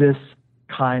this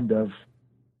kind of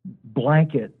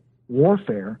blanket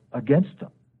warfare against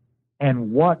them.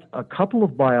 And what a couple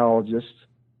of biologists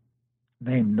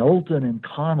named Knowlton and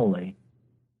Connolly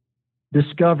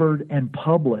discovered and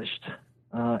published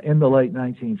in the late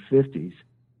 1950s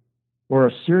were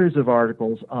a series of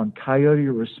articles on coyote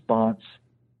response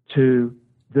to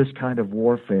this kind of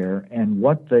warfare. And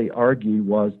what they argued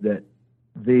was that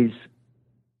these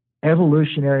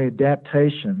evolutionary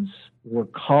adaptations were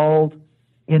called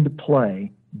into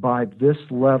play by this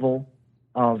level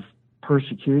of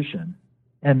persecution.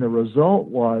 And the result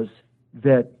was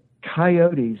that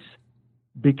coyotes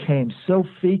became so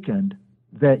fecund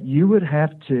that you would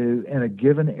have to, in a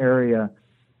given area,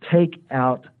 take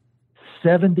out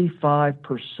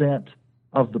 75%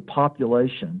 of the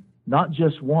population, not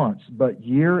just once, but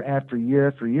year after year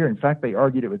after year. In fact, they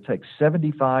argued it would take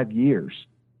 75 years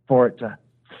for it to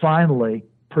finally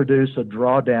produce a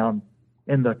drawdown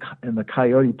in the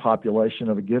coyote population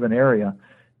of a given area.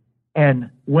 And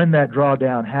when that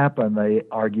drawdown happened, they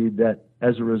argued that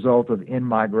as a result of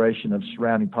in-migration of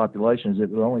surrounding populations, it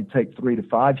would only take 3 to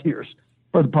 5 years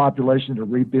for the population to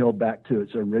rebuild back to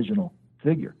its original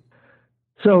figure.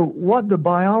 So what the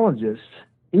biologists,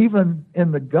 even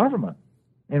in the government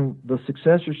and the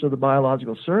successors of the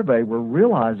Biological Survey, were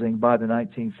realizing by the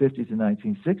 1950s and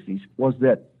 1960s was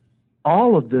that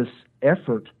all of this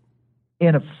effort,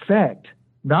 in effect,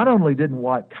 not only didn't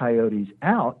wipe coyotes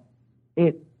out,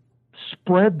 it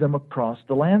spread them across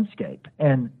the landscape.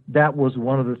 And that was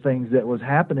one of the things that was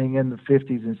happening in the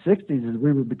 50s and 60s as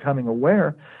we were becoming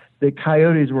aware that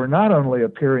coyotes were not only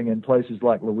appearing in places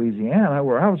like Louisiana,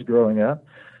 where I was growing up,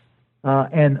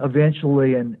 and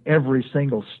eventually in every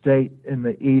single state in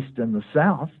the East and the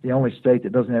South. The only state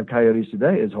that doesn't have coyotes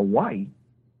today is Hawaii.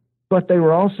 But they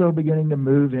were also beginning to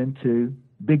move into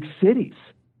big cities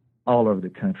all over the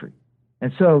country.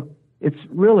 And so it's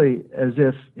really as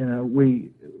if,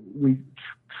 we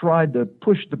tried to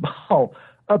push the ball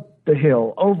up the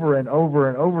hill over and over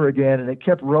and over again, and it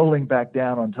kept rolling back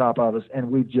down on top of us,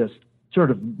 and we've just sort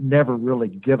of never really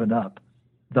given up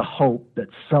the hope that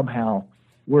somehow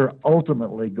we're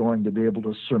ultimately going to be able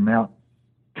to surmount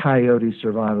coyote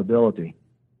survivability.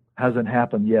 Hasn't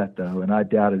happened yet, though, and I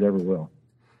doubt it ever will.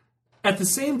 At the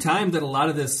same time that a lot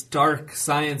of this dark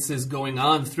science is going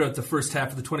on throughout the first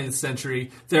half of the 20th century,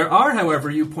 there are,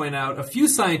 however, you point out, a few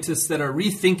scientists that are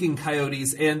rethinking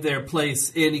coyotes and their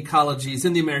place in ecologies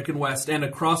in the American West and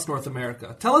across North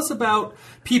America. Tell us about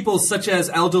people such as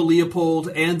Aldo Leopold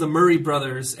and the Murray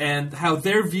brothers and how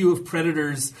their view of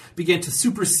predators began to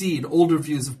supersede older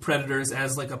views of predators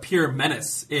as like a pure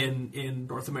menace in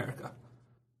North America.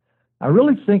 I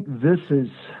really think this is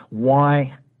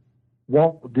why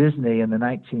Walt Disney in the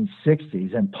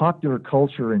 1960s and popular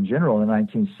culture in general in the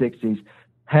 1960s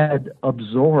had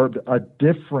absorbed a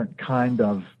different kind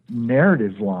of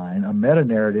narrative line, a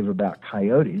meta-narrative about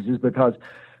coyotes, is because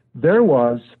there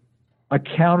was a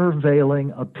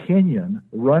countervailing opinion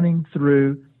running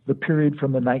through the period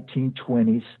from the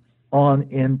 1920s on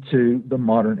into the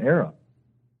modern era.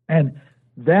 And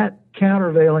that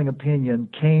countervailing opinion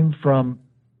came from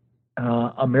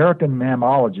American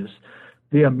mammalogists,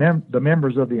 the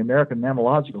members of the American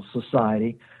Mammalogical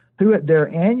Society, who at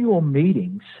their annual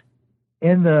meetings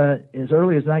in as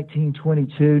early as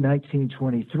 1922,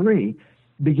 1923,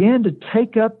 began to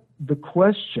take up the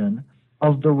question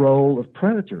of the role of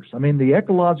predators. I mean, the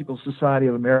Ecological Society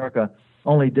of America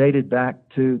only dated back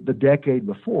to the decade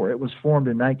before. It was formed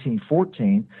in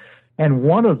 1914, and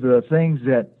one of the things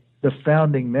that the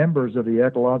founding members of the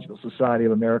Ecological Society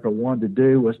of America wanted to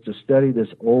do was to study this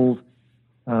old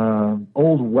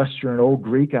Western, old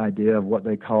Greek idea of what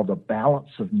they call the balance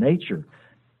of nature.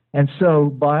 And so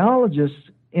biologists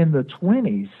in the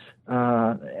 20s,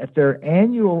 at their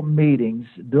annual meetings,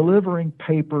 delivering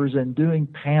papers and doing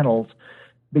panels,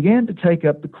 began to take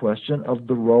up the question of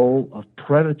the role of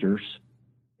predators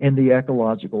in the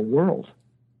ecological world.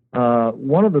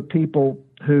 One of the people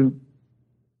who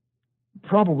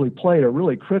probably played a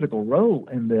really critical role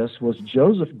in this was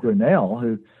Joseph Grinnell,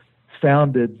 who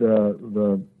founded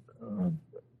the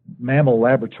mammal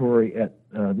laboratory at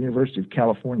the University of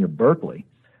California, Berkeley.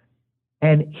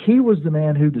 And he was the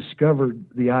man who discovered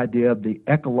the idea of the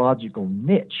ecological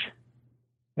niche.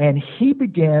 And he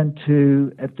began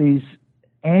to, at these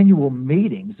annual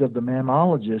meetings of the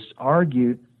mammalogists,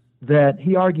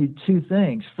 he argued two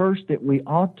things. First, that we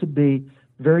ought to be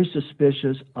very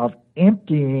suspicious of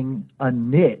emptying a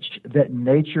niche that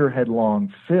nature had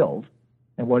long filled.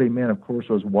 And what he meant, of course,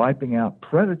 was wiping out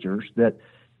predators that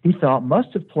he thought must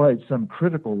have played some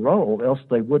critical role, else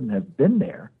they wouldn't have been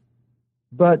there.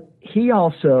 But he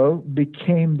also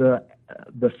became the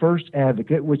first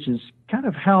advocate, which is kind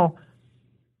of how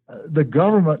the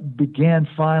government began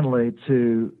finally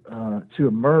to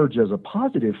emerge as a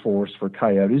positive force for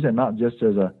coyotes and not just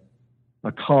as a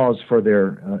cause for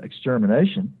their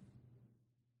extermination.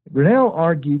 Grinnell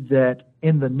argued that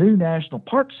in the new national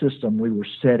park system we were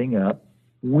setting up,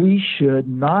 we should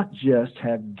not just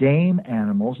have game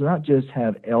animals, not just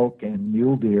have elk and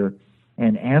mule deer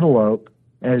and antelope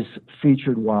as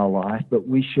featured wildlife, but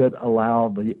we should allow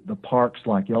the parks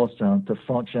like Yellowstone to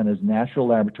function as natural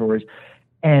laboratories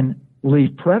and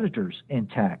leave predators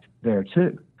intact there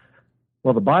too.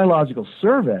 Well, the Biological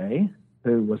Survey,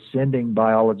 who was sending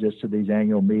biologists to these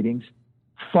annual meetings,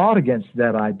 fought against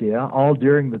that idea all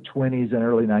during the 20s and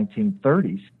early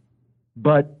 1930s,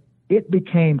 but it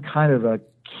became kind of a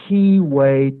key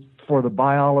way for the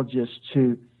biologists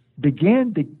to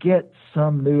begin to get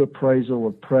some new appraisal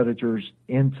of predators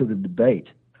into the debate.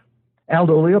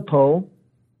 Aldo Leopold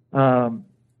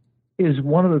is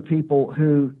one of the people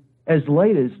who, as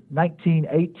late as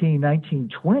 1918,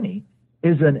 1920,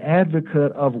 is an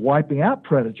advocate of wiping out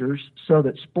predators so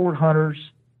that sport hunters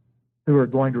who are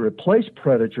going to replace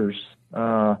predators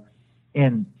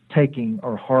in taking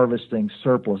or harvesting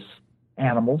surplus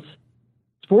animals,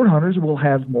 sport hunters will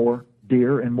have more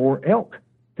deer and more elk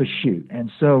to shoot. And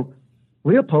so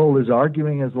Leopold is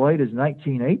arguing as late as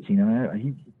 1918.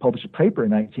 He published a paper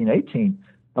in 1918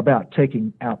 about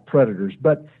taking out predators.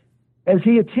 But as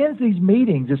he attends these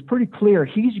meetings, it's pretty clear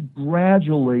he's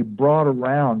gradually brought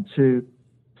around to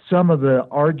some of the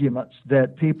arguments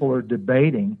that people are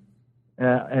debating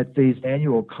at these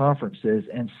annual conferences.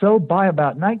 And so by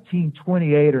about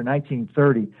 1928 or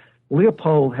 1930,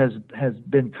 Leopold has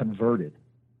been converted.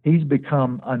 He's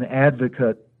become an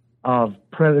advocate of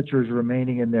predators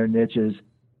remaining in their niches.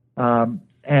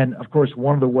 And, of course,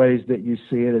 one of the ways that you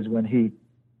see it is when he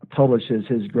publishes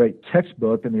his great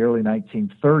textbook in the early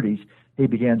 1930s, he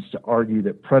begins to argue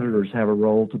that predators have a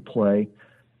role to play.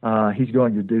 He's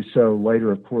going to do so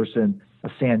later, of course, in a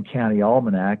Sand County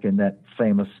Almanac, in that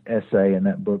famous essay in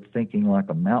that book, Thinking Like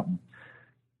a Mountain.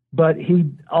 But he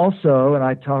also, and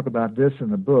I talk about this in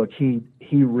the book, he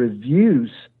reviews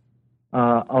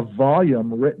a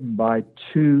volume written by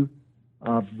two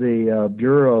of the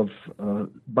Bureau of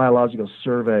Biological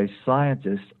Survey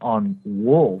scientists on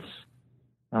wolves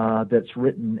that's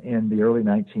written in the early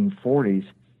 1940s.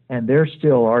 And they're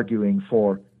still arguing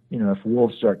for, if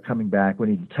wolves start coming back, we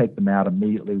need to take them out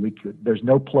immediately. There's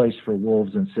no place for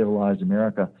wolves in civilized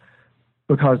America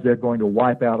because they're going to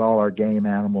wipe out all our game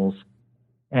animals.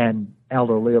 And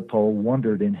Aldo Leopold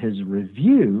wondered in his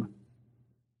review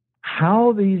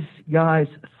how these guys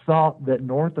thought that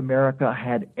North America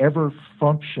had ever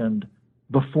functioned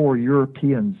before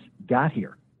Europeans got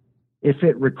here. If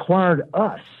it required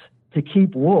us to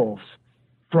keep wolves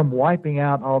from wiping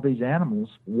out all these animals,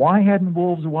 why hadn't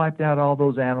wolves wiped out all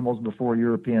those animals before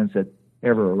Europeans had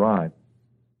ever arrived?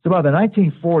 So by the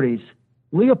 1940s,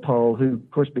 Leopold, who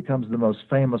of course becomes the most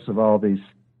famous of all these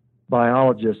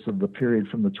biologists of the period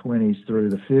from the 20s through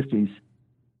the 50s,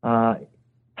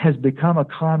 has become a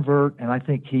convert, and I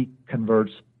think he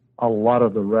converts a lot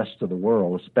of the rest of the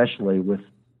world, especially with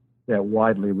that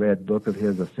widely read book of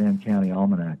his, A Sand County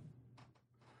Almanac.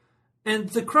 And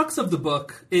the crux of the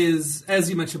book is, as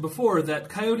you mentioned before, that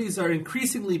coyotes are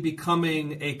increasingly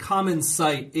becoming a common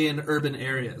sight in urban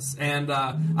areas. And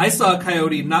I saw a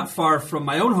coyote not far from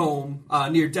my own home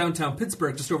near downtown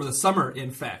Pittsburgh just over the summer, in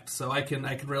fact. So I can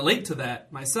relate to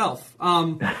that myself.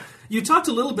 You talked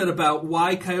a little bit about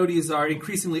why coyotes are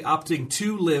increasingly opting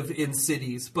to live in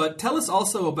cities, but tell us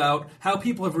also about how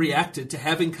people have reacted to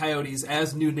having coyotes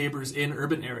as new neighbors in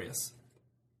urban areas.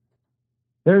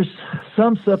 There's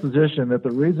some supposition that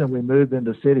the reason we moved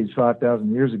into cities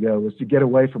 5,000 years ago was to get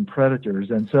away from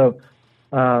predators. And so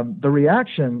the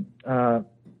reaction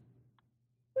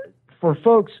for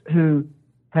folks who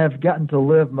have gotten to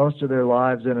live most of their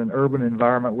lives in an urban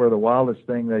environment where the wildest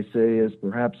thing they see is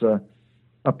perhaps a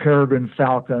peregrine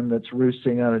falcon that's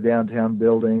roosting on a downtown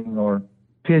building, or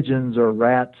pigeons or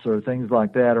rats or things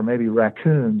like that, or maybe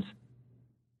raccoons,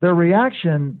 their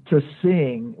reaction to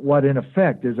seeing what in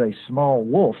effect is a small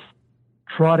wolf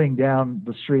trotting down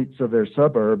the streets of their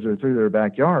suburbs or through their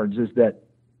backyards is that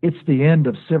it's the end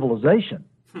of civilization,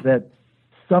 that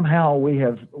somehow we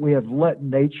have let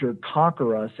nature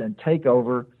conquer us and take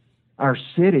over our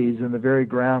cities and the very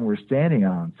ground we're standing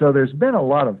on. So there's been a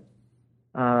lot of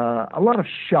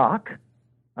shock.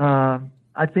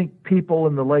 I think people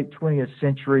in the late 20th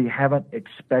century haven't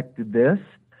expected this.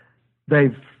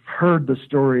 They've heard the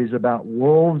stories about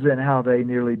wolves and how they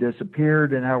nearly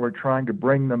disappeared and how we're trying to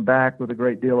bring them back with a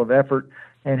great deal of effort,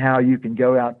 and how you can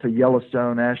go out to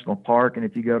Yellowstone National Park, and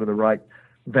if you go to the right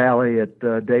valley at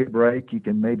daybreak, you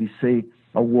can maybe see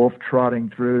a wolf trotting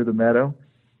through the meadow.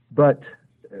 But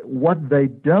what they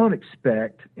don't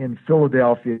expect in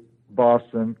Philadelphia,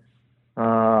 Boston,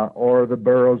 or the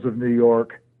boroughs of New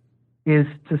York is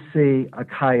to see a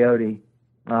coyote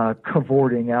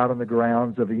cavorting out on the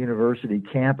grounds of a university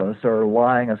campus or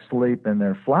lying asleep in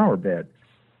their flower bed.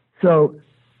 So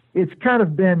it's kind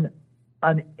of been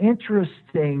an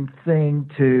interesting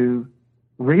thing to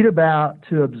read about,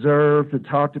 to observe, to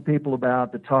talk to people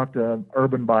about, to talk to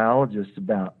urban biologists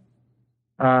about.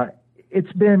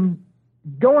 It's been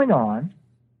going on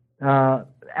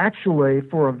actually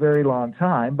for a very long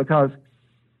time, because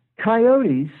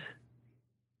coyotes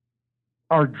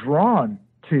are drawn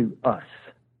to us.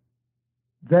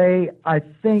 They, I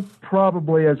think,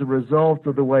 probably as a result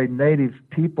of the way native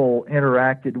people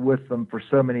interacted with them for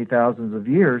so many thousands of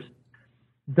years,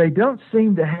 they don't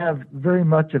seem to have very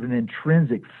much of an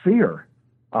intrinsic fear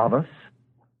of us.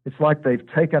 It's like they've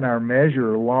taken our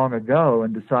measure long ago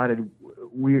and decided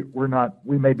we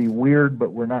may be weird,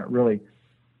 but we're not really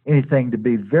anything to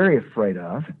be very afraid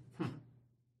of.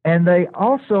 And they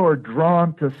also are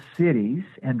drawn to cities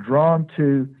and drawn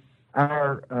to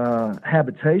our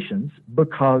habitations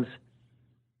because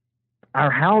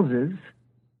our houses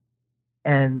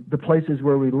and the places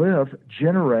where we live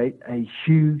generate a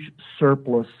huge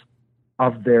surplus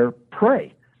of their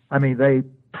prey. I mean, they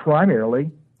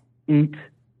primarily eat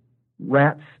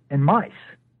rats and mice.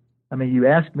 I mean, you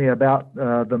asked me about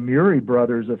the Murray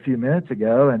brothers a few minutes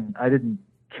ago, and I didn't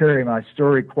carry my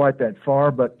story quite that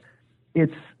far, but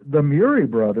it's the Murray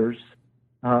brothers,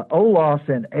 Olaf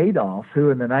and Adolf, who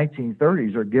in the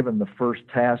 1930s are given the first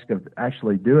task of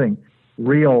actually doing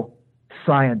real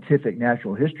scientific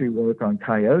natural history work on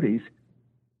coyotes.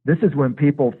 This is when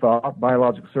people thought,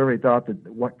 Biological Survey thought,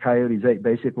 that what coyotes ate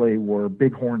basically were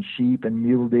bighorn sheep and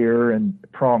mule deer and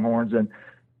pronghorns. And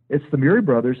it's the Murray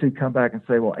brothers who come back and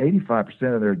say, well,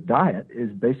 85% of their diet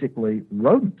is basically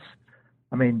rodents.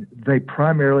 I mean, they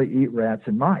primarily eat rats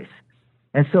and mice.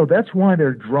 And so that's why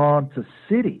they're drawn to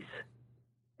cities.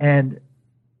 And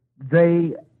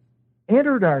they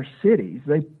entered our cities.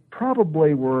 They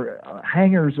probably were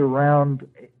hangers around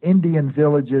Indian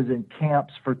villages and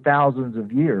camps for thousands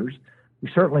of years. We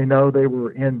certainly know they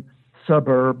were in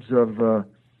suburbs of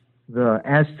the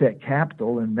Aztec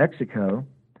capital in Mexico.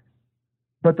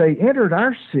 But they entered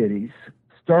our cities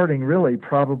starting really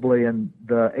probably in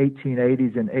the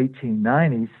 1880s and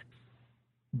 1890s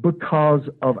because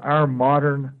of our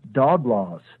modern dog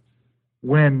laws.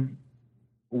 When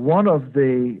one of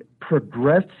the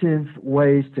progressive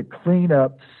ways to clean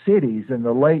up cities in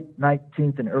the late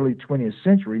 19th and early 20th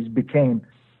centuries became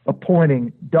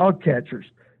appointing dog catchers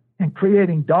and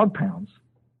creating dog pounds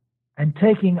and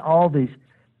taking all these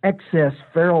excess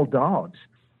feral dogs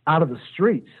out of the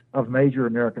streets of major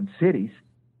American cities.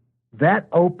 That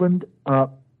opened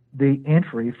up the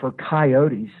entry for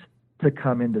coyotes to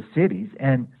come into cities.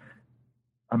 And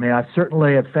I mean, I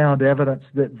certainly have found evidence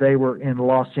that they were in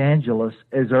Los Angeles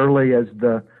as early as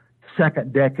the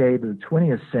second decade of the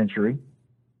 20th century.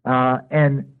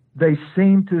 And they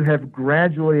seem to have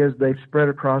gradually, as they've spread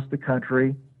across the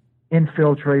country,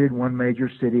 infiltrated one major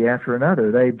city after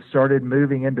another. They started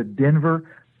moving into Denver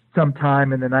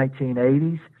sometime in the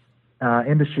 1980s,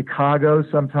 into Chicago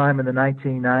sometime in the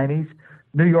 1990s.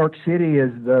 New York City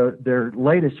is their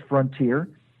latest frontier.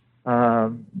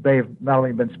 They've not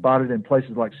only been spotted in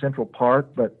places like Central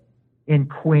Park, but in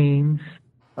Queens,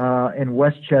 in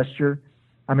Westchester.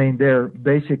 I mean, they're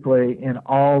basically in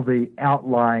all the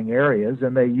outlying areas,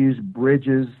 and they use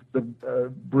bridges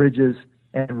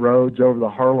and roads over the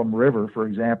Harlem River, for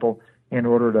example, in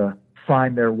order to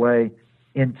find their way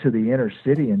into the inner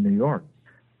city in New York.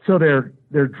 So they're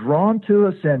drawn to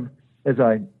us, and as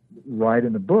I write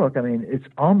in the book, I mean, it's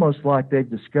almost like they've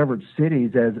discovered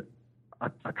cities as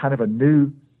a kind of a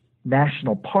new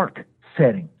national park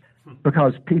setting,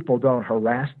 because people don't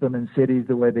harass them in cities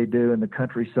the way they do in the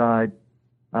countryside.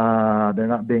 They're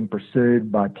not being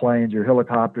pursued by planes or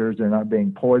helicopters. They're not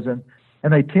being poisoned,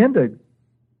 and they tend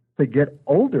to get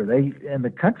older. In the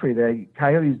country,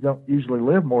 coyotes don't usually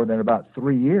live more than about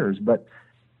 3 years, but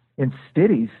in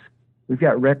cities, we've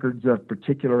got records of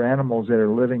particular animals that are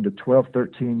living to 12,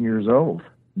 13 years old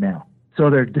now. So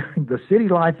the city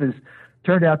life has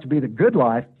turned out to be the good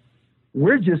life.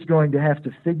 We're just going to have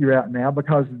to figure out now,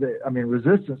 because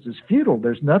resistance is futile.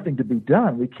 There's nothing to be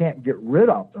done. We can't get rid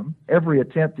of them. Every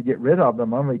attempt to get rid of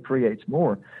them only creates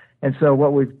more. And so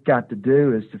what we've got to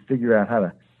do is to figure out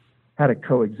how to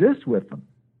coexist with them.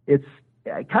 It's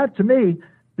kind of, to me,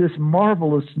 this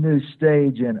marvelous new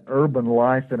stage in urban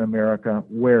life in America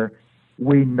where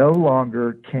we no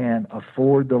longer can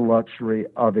afford the luxury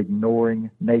of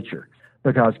ignoring nature,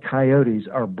 because coyotes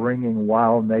are bringing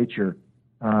wild nature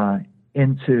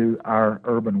into our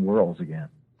urban worlds again.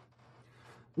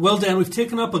 Well, Dan, we've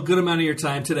taken up a good amount of your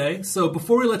time today. So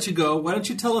before we let you go, why don't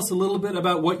you tell us a little bit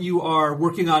about what you are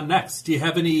working on next? Do you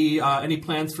have any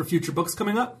plans for future books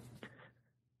coming up?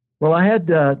 Well, I had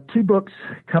 2 books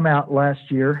come out last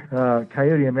year,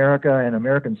 Coyote America and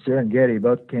American Serengeti.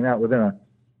 Both came out within a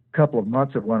couple of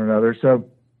months of one another. So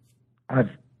I've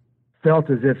felt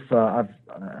as if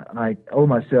I owe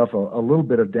myself a little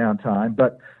bit of downtime,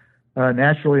 but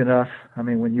naturally enough, I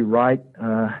mean, when you write,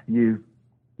 you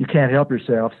can't help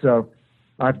yourself. So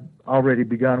I've already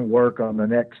begun work on the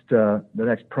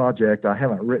next project. I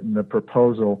haven't written the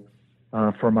proposal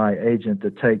for my agent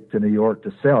to take to New York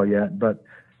to sell yet, but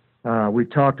we've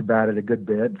talked about it a good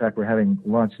bit. In fact, we're having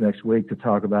lunch next week to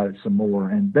talk about it some more.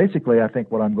 And basically, I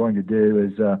think what I'm going to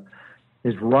do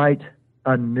is write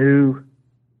a new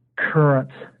current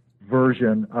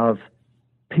version of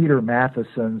Peter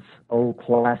Matheson's old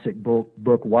classic book,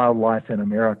 Wildlife in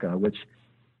America, which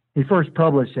he first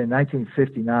published in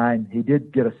 1959. He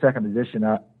did get a second edition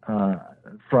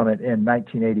from it in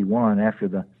 1981 after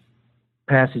the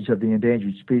passage of the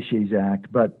Endangered Species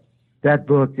Act. But that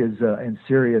book is in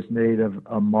serious need of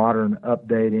a modern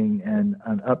updating and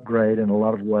an upgrade in a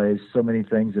lot of ways. So many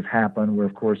things have happened. We're,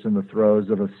 of course, in the throes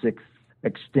of a 6th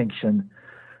extinction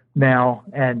now.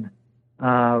 And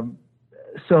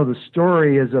so the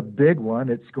story is a big one.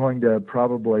 It's going to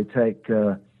probably take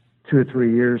 2 or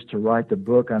 3 years to write the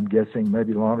book, I'm guessing,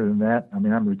 maybe longer than that. I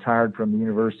mean, I'm retired from the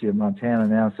University of Montana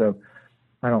now, so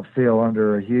I don't feel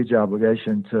under a huge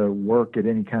obligation to work at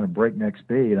any kind of breakneck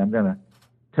speed. I'm going to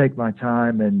take my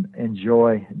time and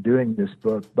enjoy doing this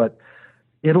book, but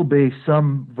it'll be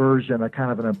some version, a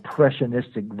kind of an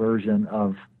impressionistic version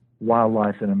of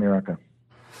wildlife in America.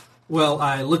 Well,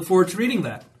 I look forward to reading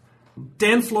that.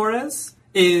 Dan Flores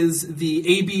is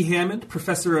the A.B. Hammond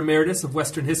Professor Emeritus of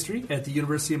Western History at the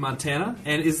University of Montana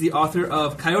and is the author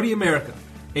of Coyote America,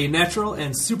 a natural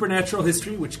and supernatural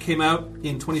history, which came out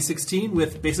in 2016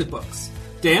 with Basic Books.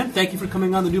 Dan, thank you for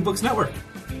coming on the New Books Network.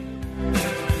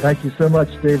 Thank you so much,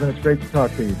 Stephen. It's great to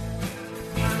talk to you.